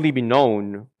can only be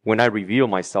known when I reveal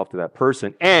myself to that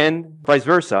person, and vice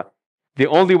versa. The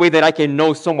only way that I can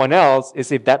know someone else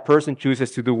is if that person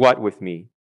chooses to do what with me?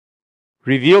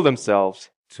 Reveal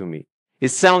themselves to me. It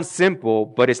sounds simple,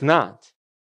 but it's not.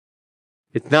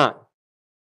 It's not.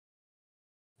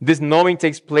 This knowing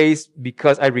takes place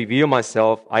because I reveal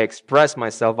myself, I express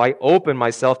myself, I open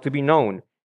myself to be known.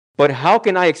 But how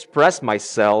can I express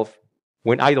myself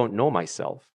when I don't know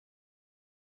myself?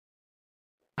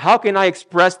 How can I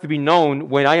express to be known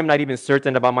when I am not even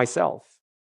certain about myself?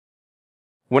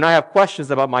 When I have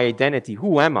questions about my identity,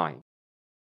 who am I?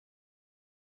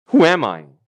 Who am I?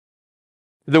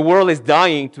 The world is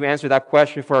dying to answer that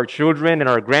question for our children and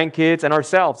our grandkids and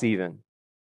ourselves even.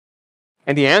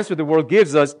 And the answer the world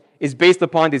gives us is based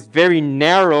upon this very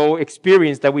narrow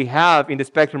experience that we have in the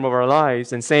spectrum of our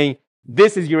lives and saying,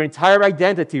 this is your entire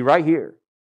identity right here.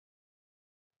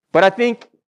 But I think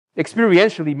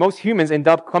experientially, most humans end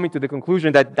up coming to the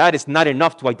conclusion that that is not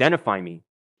enough to identify me.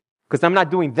 Because I'm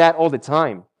not doing that all the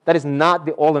time. That is not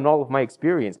the all in all of my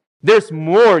experience. There's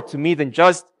more to me than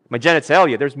just my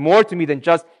genitalia. There's more to me than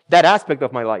just that aspect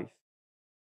of my life.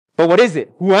 But what is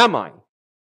it? Who am I?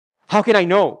 How can I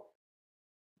know?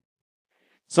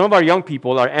 Some of our young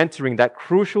people are entering that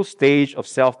crucial stage of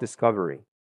self-discovery.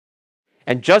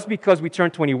 And just because we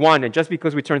turn 21, and just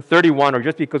because we turn 31, or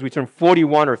just because we turn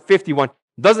 41 or 51,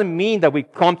 doesn't mean that we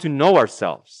come to know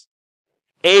ourselves.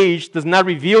 Age does not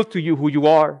reveal to you who you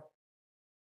are.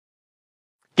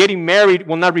 Getting married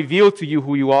will not reveal to you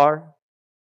who you are.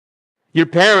 Your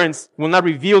parents will not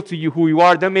reveal to you who you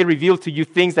are. They may reveal to you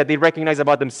things that they recognize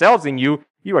about themselves in you.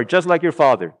 You are just like your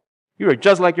father. You are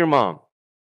just like your mom.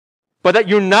 But that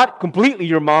you're not completely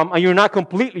your mom and you're not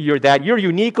completely your dad. You're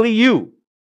uniquely you.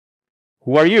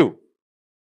 Who are you?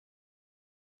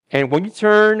 And when you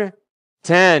turn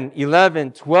 10,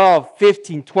 11, 12,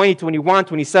 15, 20, 21,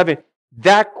 27,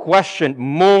 that question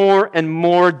more and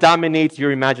more dominates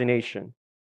your imagination.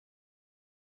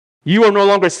 You are no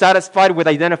longer satisfied with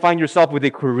identifying yourself with a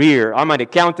career. I'm an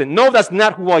accountant. No, that's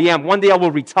not who I am. One day I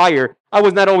will retire. I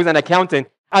was not always an accountant.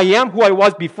 I am who I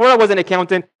was before I was an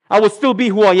accountant. I will still be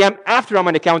who I am after I'm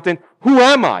an accountant. Who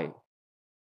am I?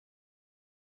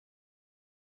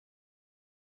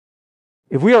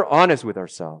 If we are honest with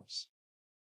ourselves,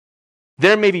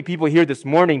 there may be people here this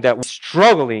morning that are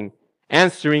struggling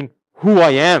answering who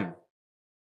I am.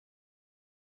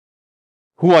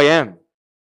 Who I am.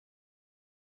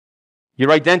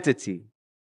 Your identity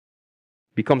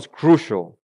becomes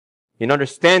crucial in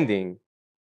understanding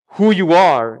who you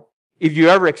are if you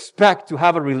ever expect to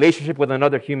have a relationship with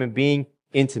another human being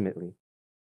intimately.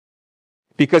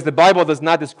 Because the Bible does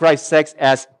not describe sex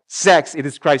as sex, it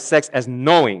describes sex as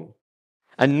knowing.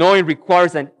 And knowing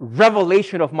requires a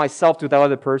revelation of myself to that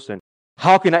other person.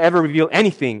 How can I ever reveal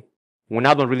anything when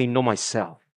I don't really know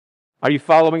myself? Are you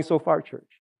following so far,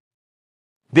 church?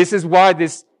 This is why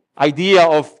this idea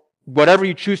of whatever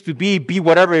you choose to be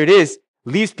whatever it is,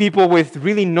 leaves people with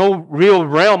really no real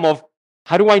realm of,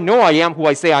 how do I know I am who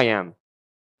I say I am?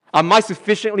 Am I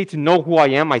sufficiently to know who I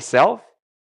am myself?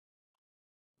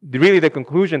 Really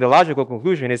the logical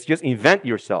conclusion is just invent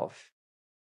yourself.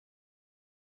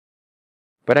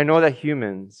 But I know that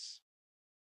humans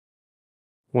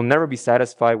will never be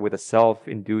satisfied with a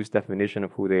self-induced definition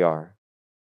of who they are.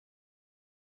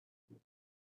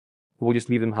 We'll just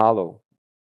leave them hollow.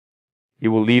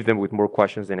 You will leave them with more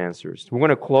questions than answers. We're going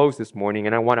to close this morning,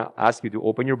 and I want to ask you to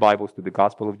open your Bibles to the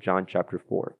Gospel of John, chapter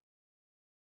 4.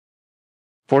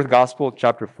 Fourth Gospel,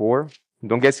 chapter 4.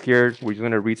 Don't get scared. We're just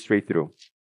going to read straight through.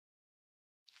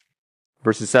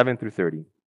 Verses 7 through 30.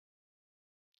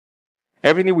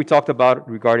 Everything we talked about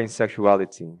regarding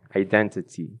sexuality,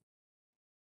 identity,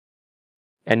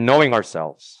 and knowing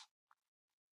ourselves.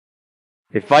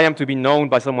 If I am to be known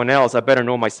by someone else, I better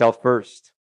know myself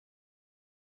first.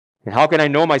 And how can I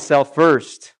know myself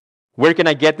first? Where can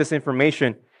I get this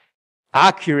information?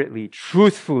 Accurately,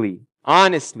 truthfully,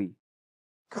 honestly,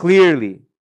 clearly.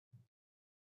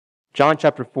 John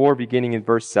chapter 4, beginning in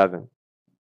verse 7.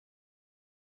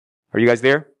 Are you guys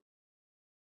there?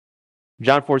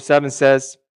 John 4:7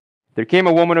 says, there came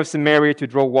a woman of Samaria to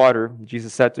draw water.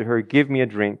 Jesus said to her, give me a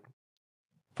drink.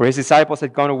 For his disciples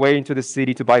had gone away into the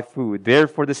city to buy food.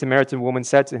 Therefore the Samaritan woman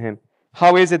said to him,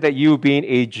 how is it that you, being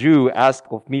a Jew, ask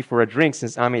of me for a drink,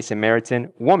 since I'm a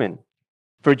Samaritan woman?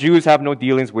 For Jews have no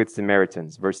dealings with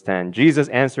Samaritans. Verse 10. Jesus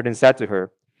answered and said to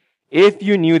her, if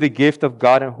you knew the gift of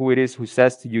God and who it is who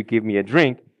says to you, give me a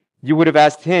drink, you would have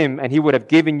asked him, and he would have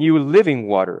given you living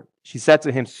water. She said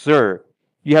to him, sir,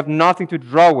 you have nothing to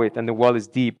draw with, and the well is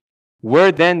deep.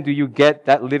 Where then do you get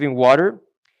that living water?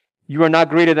 You are not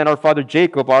greater than our father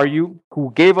Jacob, are you,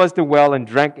 who gave us the well and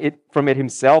drank it from it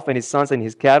himself and his sons and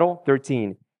his cattle?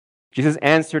 13. Jesus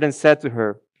answered and said to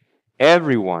her,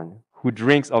 everyone who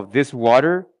drinks of this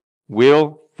water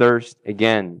will thirst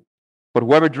again. But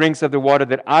whoever drinks of the water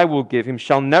that I will give him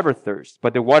shall never thirst.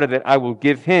 But the water that I will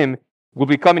give him will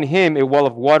become in him a well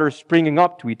of water springing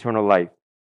up to eternal life.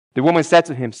 The woman said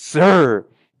to him, sir,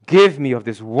 give me of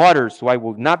this water so I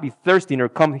will not be thirsty nor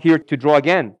come here to draw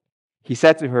again. He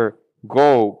said to her,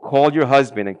 go, call your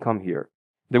husband and come here.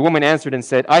 The woman answered and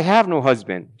said, I have no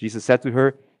husband. Jesus said to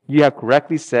her, you have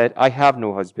correctly said, I have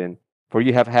no husband. For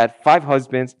you have had 5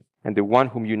 husbands, and the one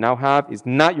whom you now have is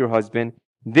not your husband.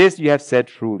 This you have said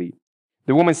truly.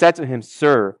 The woman said to him,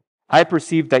 sir, I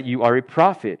perceive that you are a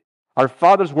prophet. Our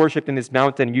fathers worshipped in this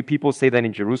mountain, and you people say that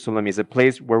in Jerusalem is a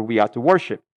place where we ought to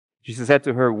worship. Jesus said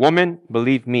to her, woman,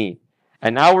 believe me,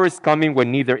 an hour is coming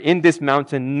when neither in this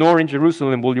mountain nor in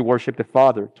Jerusalem will you worship the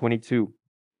Father. 22.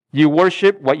 You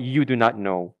worship what you do not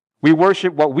know. We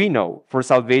worship what we know, for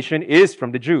salvation is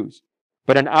from the Jews.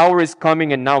 But an hour is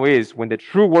coming and now is when the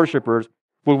true worshipers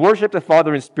will worship the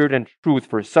Father in spirit and truth.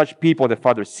 For such people the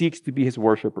Father seeks to be his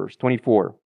worshipers.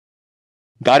 24.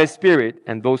 God is spirit,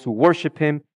 and those who worship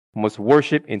him must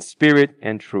worship in spirit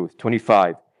and truth.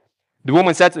 25. The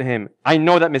woman said to him, I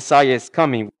know that Messiah is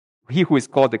coming, he who is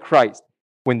called the Christ.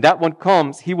 When that one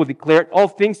comes, he will declare all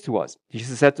things to us.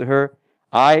 Jesus said to her,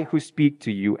 I who speak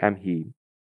to you am he.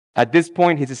 At this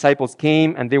point, his disciples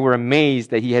came and they were amazed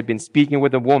that he had been speaking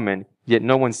with a woman, yet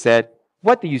no one said,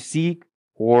 what do you seek?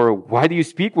 Or why do you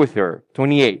speak with her?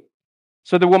 28.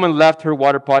 So the woman left her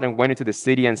water pot and went into the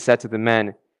city and said to the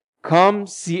men, come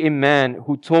see a man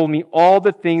who told me all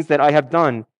the things that I have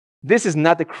done. This is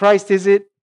not the Christ, is it?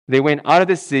 They went out of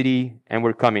the city and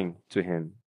were coming to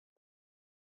him.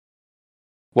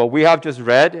 What we have just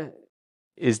read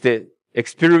is the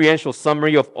experiential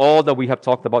summary of all that we have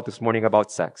talked about this morning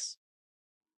about sex.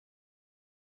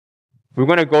 We're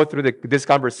going to go through this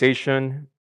conversation,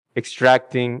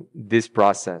 extracting this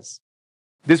process.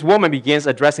 This woman begins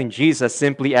addressing Jesus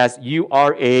simply as, you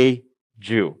are a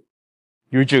Jew.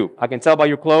 You're a Jew. I can tell by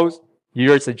your clothes,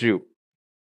 you're a Jew.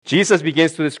 Jesus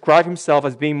begins to describe himself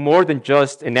as being more than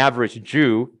just an average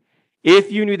Jew.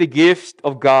 If you knew the gift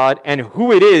of God and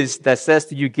who it is that says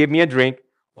to you, give me a drink,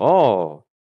 oh,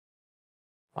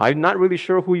 I'm not really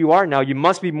sure who you are now. You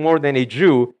must be more than a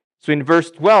Jew. So in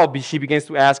verse 12, she begins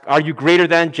to ask, are you greater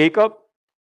than Jacob?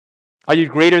 Are you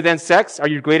greater than sex? Are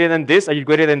you greater than this? Are you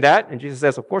greater than that? And Jesus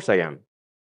says, of course I am.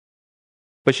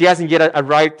 But she hasn't yet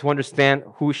arrived to understand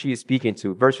who she is speaking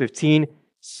to. Verse 15,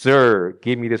 sir,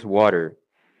 give me this water.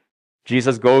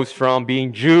 Jesus goes from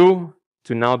being Jew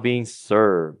to now being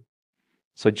sir.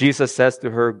 So Jesus says to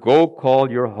her, go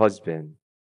call your husband.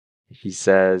 She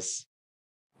says,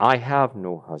 I have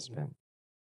no husband.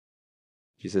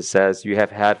 Jesus says, you have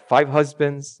had 5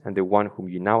 husbands, and the one whom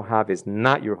you now have is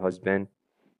not your husband.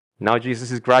 Now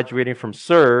Jesus is graduating from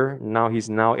sir. Now he's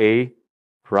now a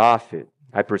prophet.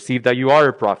 I perceive that you are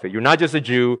a prophet. You're not just a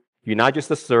Jew. You're not just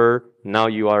a sir. Now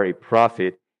you are a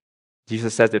prophet.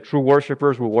 Jesus says the true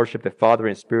worshipers will worship the Father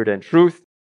in spirit and truth.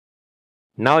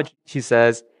 Now she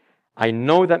says, I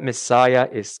know that Messiah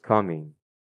is coming.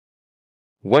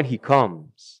 When he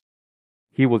comes,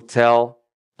 he will tell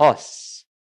us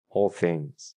all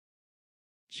things.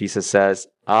 Jesus says,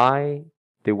 I,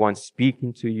 the one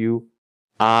speaking to you,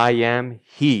 I am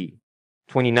he.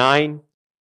 29,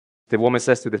 the woman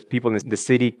says to the people in the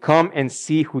city, come and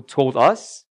see who told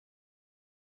us,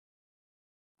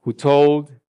 who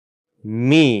told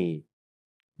me.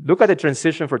 Look at the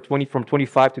transition from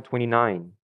 25 to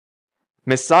 29.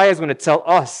 Messiah is going to tell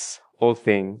us all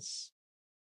things.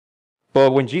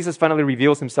 But when Jesus finally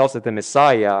reveals himself as the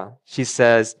Messiah, she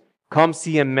says, come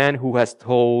see a man who has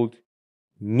told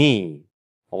me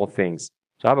all things.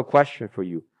 So I have a question for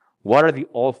you. What are the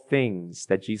all things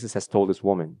that Jesus has told this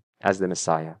woman as the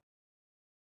Messiah?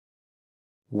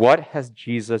 What has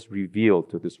Jesus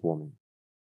revealed to this woman?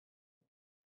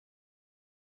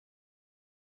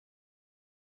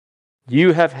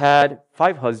 You have had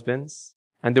 5 husbands,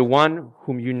 and the one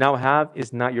whom you now have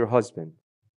is not your husband.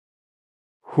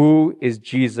 Who is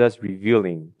Jesus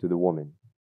revealing to the woman?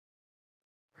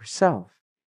 Herself.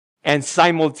 And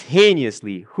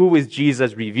simultaneously, who is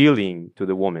Jesus revealing to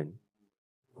the woman?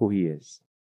 Who he is.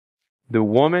 The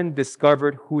woman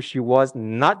discovered who she was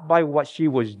not by what she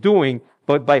was doing,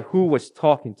 but by who was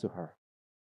talking to her.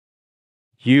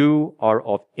 You are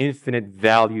of infinite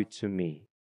value to me.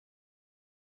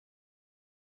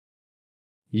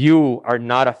 You are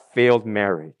not a failed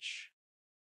marriage.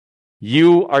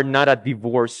 You are not a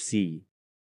divorcee.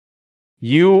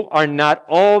 You are not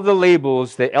all the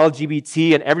labels that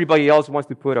LGBT and everybody else wants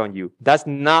to put on you. That's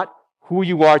not who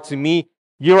you are to me.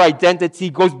 Your identity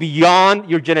goes beyond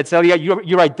your genitalia.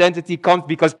 Your identity comes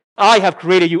because I have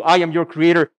created you. I am your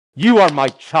creator. You are my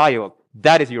child.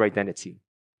 That is your identity.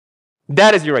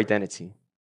 That is your identity.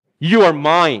 You are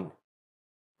mine.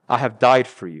 I have died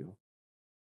for you.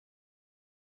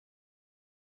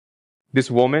 This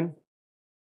woman,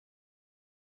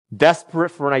 desperate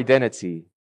for an identity,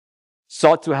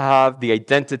 sought to have the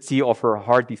identity of her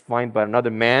heart defined by another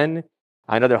man,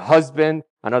 another husband,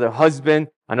 another husband,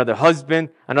 another husband,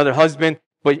 another husband.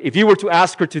 But if you were to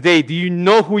ask her today, do you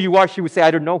know who you are? She would say,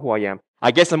 I don't know who I am.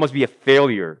 I guess I must be a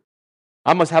failure.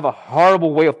 I must have a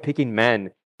horrible way of picking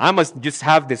men. I must just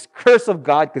have this curse of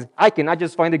God because I cannot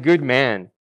just find a good man.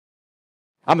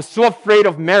 I'm so afraid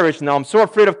of marriage now. I'm so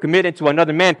afraid of committing to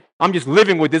another man. I'm just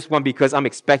living with this one because I'm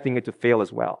expecting it to fail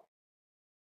as well.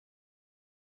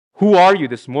 Who are you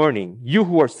this morning? You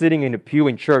who are sitting in a pew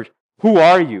in church, who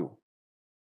are you?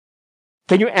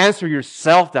 Can you answer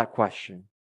yourself that question?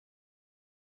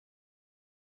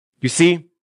 You see,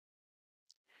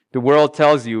 the world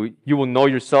tells you you will know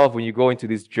yourself when you go into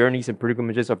these journeys and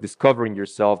pilgrimages of discovering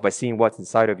yourself by seeing what's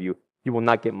inside of you. You will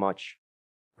not get much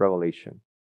revelation.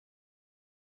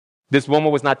 This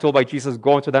woman was not told by Jesus,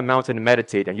 go into that mountain and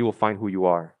meditate and you will find who you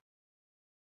are.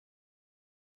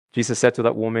 Jesus said to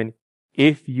that woman,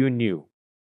 if you knew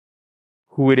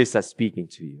who it is that's speaking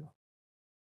to you,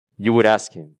 you would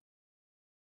ask him.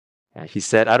 And she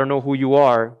said, I don't know who you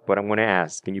are, but I'm going to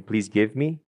ask. Can you please give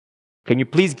me? Can you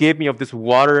please give me of this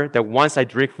water that once I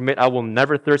drink from it, I will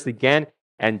never thirst again?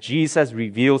 And Jesus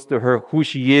reveals to her who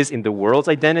she is in the world's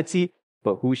identity,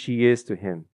 but who she is to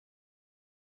him.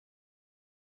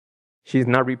 She's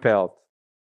not repelled.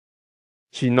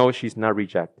 She knows she's not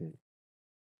rejected.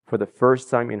 For the first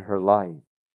time in her life,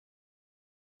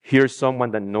 here's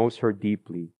someone that knows her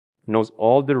deeply, knows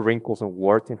all the wrinkles and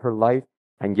warts in her life,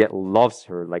 and yet loves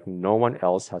her like no one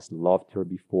else has loved her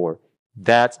before.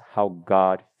 That's how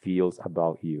God feels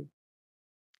about you.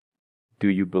 Do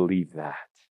you believe that?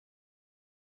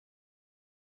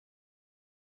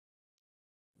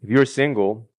 If you're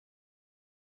single,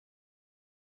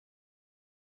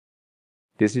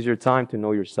 this is your time to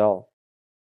know yourself.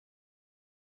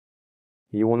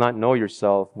 You will not know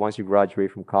yourself once you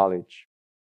graduate from college.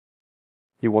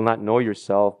 You will not know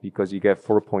yourself because you get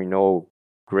 4.0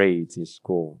 grades in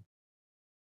school.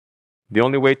 The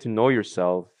only way to know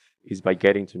yourself is by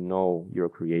getting to know your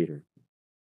Creator.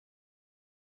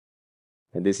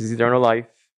 And this is eternal life,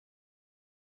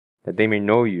 that they may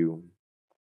know you,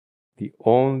 the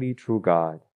only true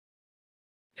God,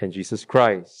 and Jesus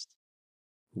Christ,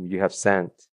 whom you have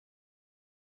sent.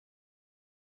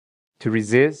 To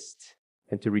resist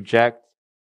and to reject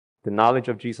the knowledge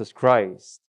of Jesus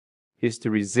Christ is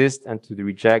to resist and to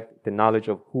reject the knowledge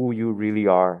of who you really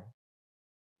are.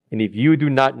 And if you do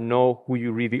not know who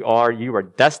you really are, you are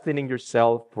destining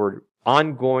yourself for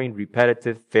ongoing,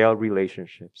 repetitive, failed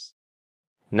relationships.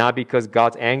 Not because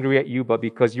God's angry at you, but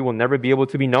because you will never be able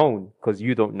to be known because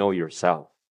you don't know yourself.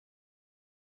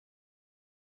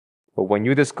 But when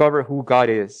you discover who God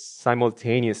is,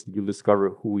 simultaneously you discover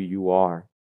who you are.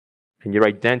 And your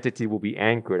identity will be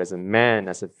anchored as a man,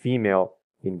 as a female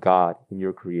in God, in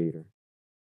your Creator.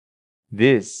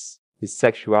 This is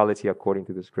sexuality according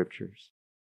to the Scriptures.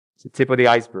 It's the tip of the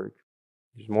iceberg.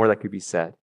 There's more that could be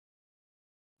said.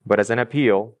 But as an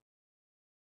appeal,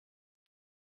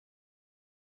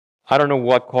 I don't know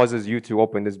what causes you to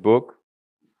open this book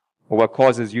or what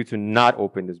causes you to not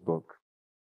open this book.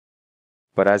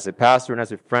 But as a pastor and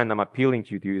as a friend, I'm appealing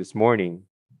to you this morning.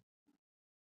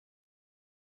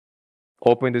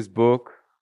 Open this book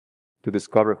to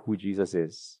discover who Jesus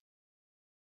is.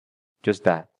 Just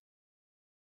that.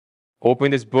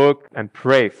 Open this book and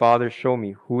pray, Father, show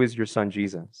me who is your Son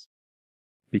Jesus.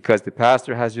 Because the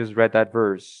pastor has just read that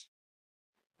verse,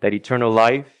 that eternal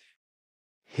life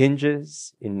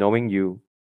hinges in knowing you,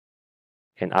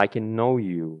 and I can know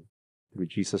you through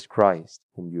Jesus Christ,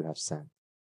 whom you have sent.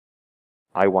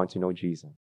 I want to know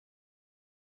Jesus.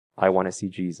 I want to see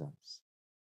Jesus.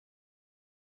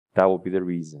 That will be the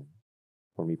reason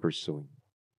for me pursuing.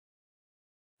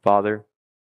 Father,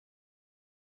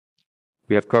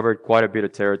 we have covered quite a bit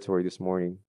of territory this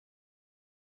morning.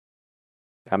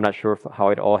 I'm not sure how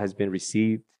it all has been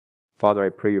received. Father, I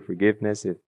pray your forgiveness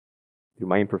if through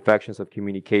my imperfections of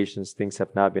communications, things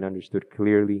have not been understood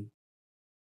clearly.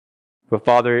 But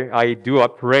Father, I do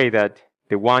pray that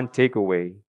the one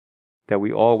takeaway that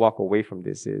we all walk away from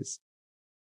this is,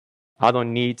 I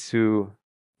don't need to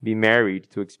be married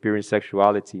to experience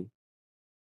sexuality.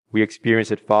 We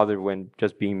experience it, Father, when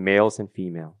just being males and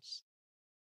females.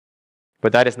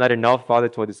 But that is not enough, Father,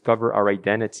 to discover our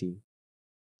identity.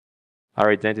 Our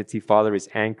identity, Father, is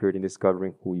anchored in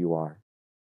discovering who you are.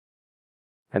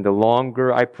 And the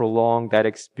longer I prolong that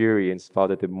experience,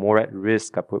 Father, the more at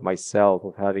risk I put myself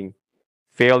of having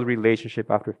failed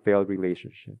relationship after failed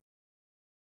relationship.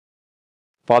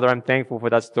 Father, I'm thankful for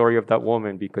that story of that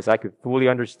woman because I could fully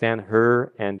understand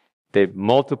her and the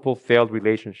multiple failed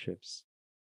relationships.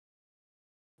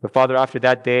 But Father, after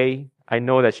that day, I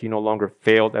know that she no longer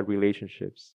failed at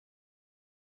relationships.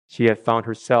 She had found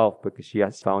herself because she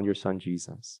has found your Son,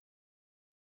 Jesus.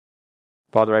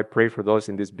 Father, I pray for those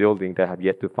in this building that have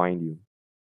yet to find you.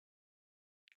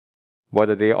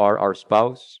 Whether they are our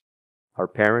spouse, our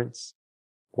parents,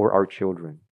 or our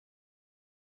children.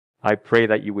 I pray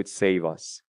that you would save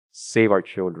us, save our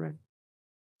children,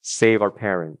 save our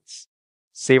parents,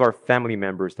 save our family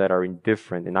members that are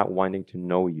indifferent and not wanting to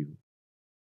know you.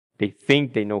 They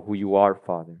think they know who you are,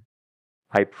 Father.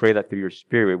 I pray that through your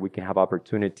Spirit we can have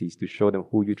opportunities to show them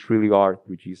who you truly are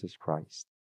through Jesus Christ.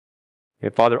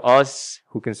 And Father, us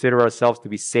who consider ourselves to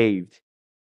be saved,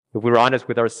 if we're honest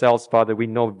with ourselves, Father, we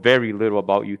know very little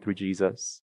about you through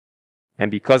Jesus. And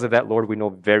because of that, Lord, we know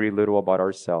very little about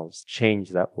ourselves. Change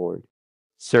that, Lord.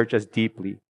 Search us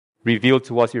deeply. Reveal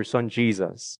to us your Son,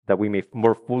 Jesus, that we may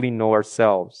more fully know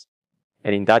ourselves.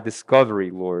 And in that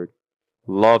discovery, Lord,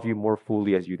 love you more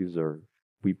fully as you deserve.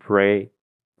 We pray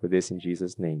for this in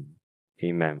Jesus' name.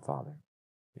 Amen, Father.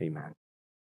 Amen.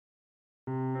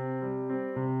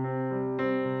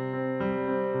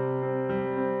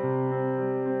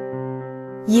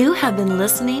 You have been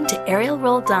listening to Ariel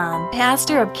Roldan,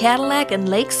 pastor of Cadillac and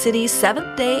Lake City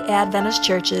Seventh-day Adventist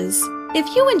churches.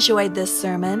 If you enjoyed this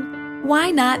sermon,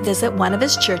 why not visit one of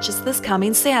his churches this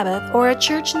coming Sabbath or a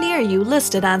church near you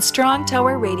listed on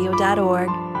strongtowerradio.org.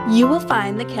 You will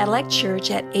find the Cadillac Church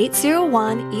at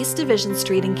 801 East Division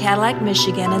Street in Cadillac,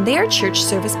 Michigan, and their church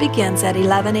service begins at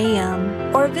 11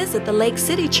 a.m. Or visit the Lake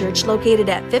City Church located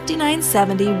at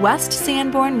 5970 West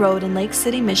Sanborn Road in Lake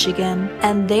City, Michigan,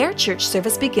 and their church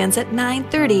service begins at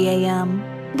 9:30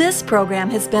 a.m. This program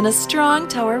has been a Strong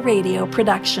Tower Radio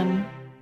production.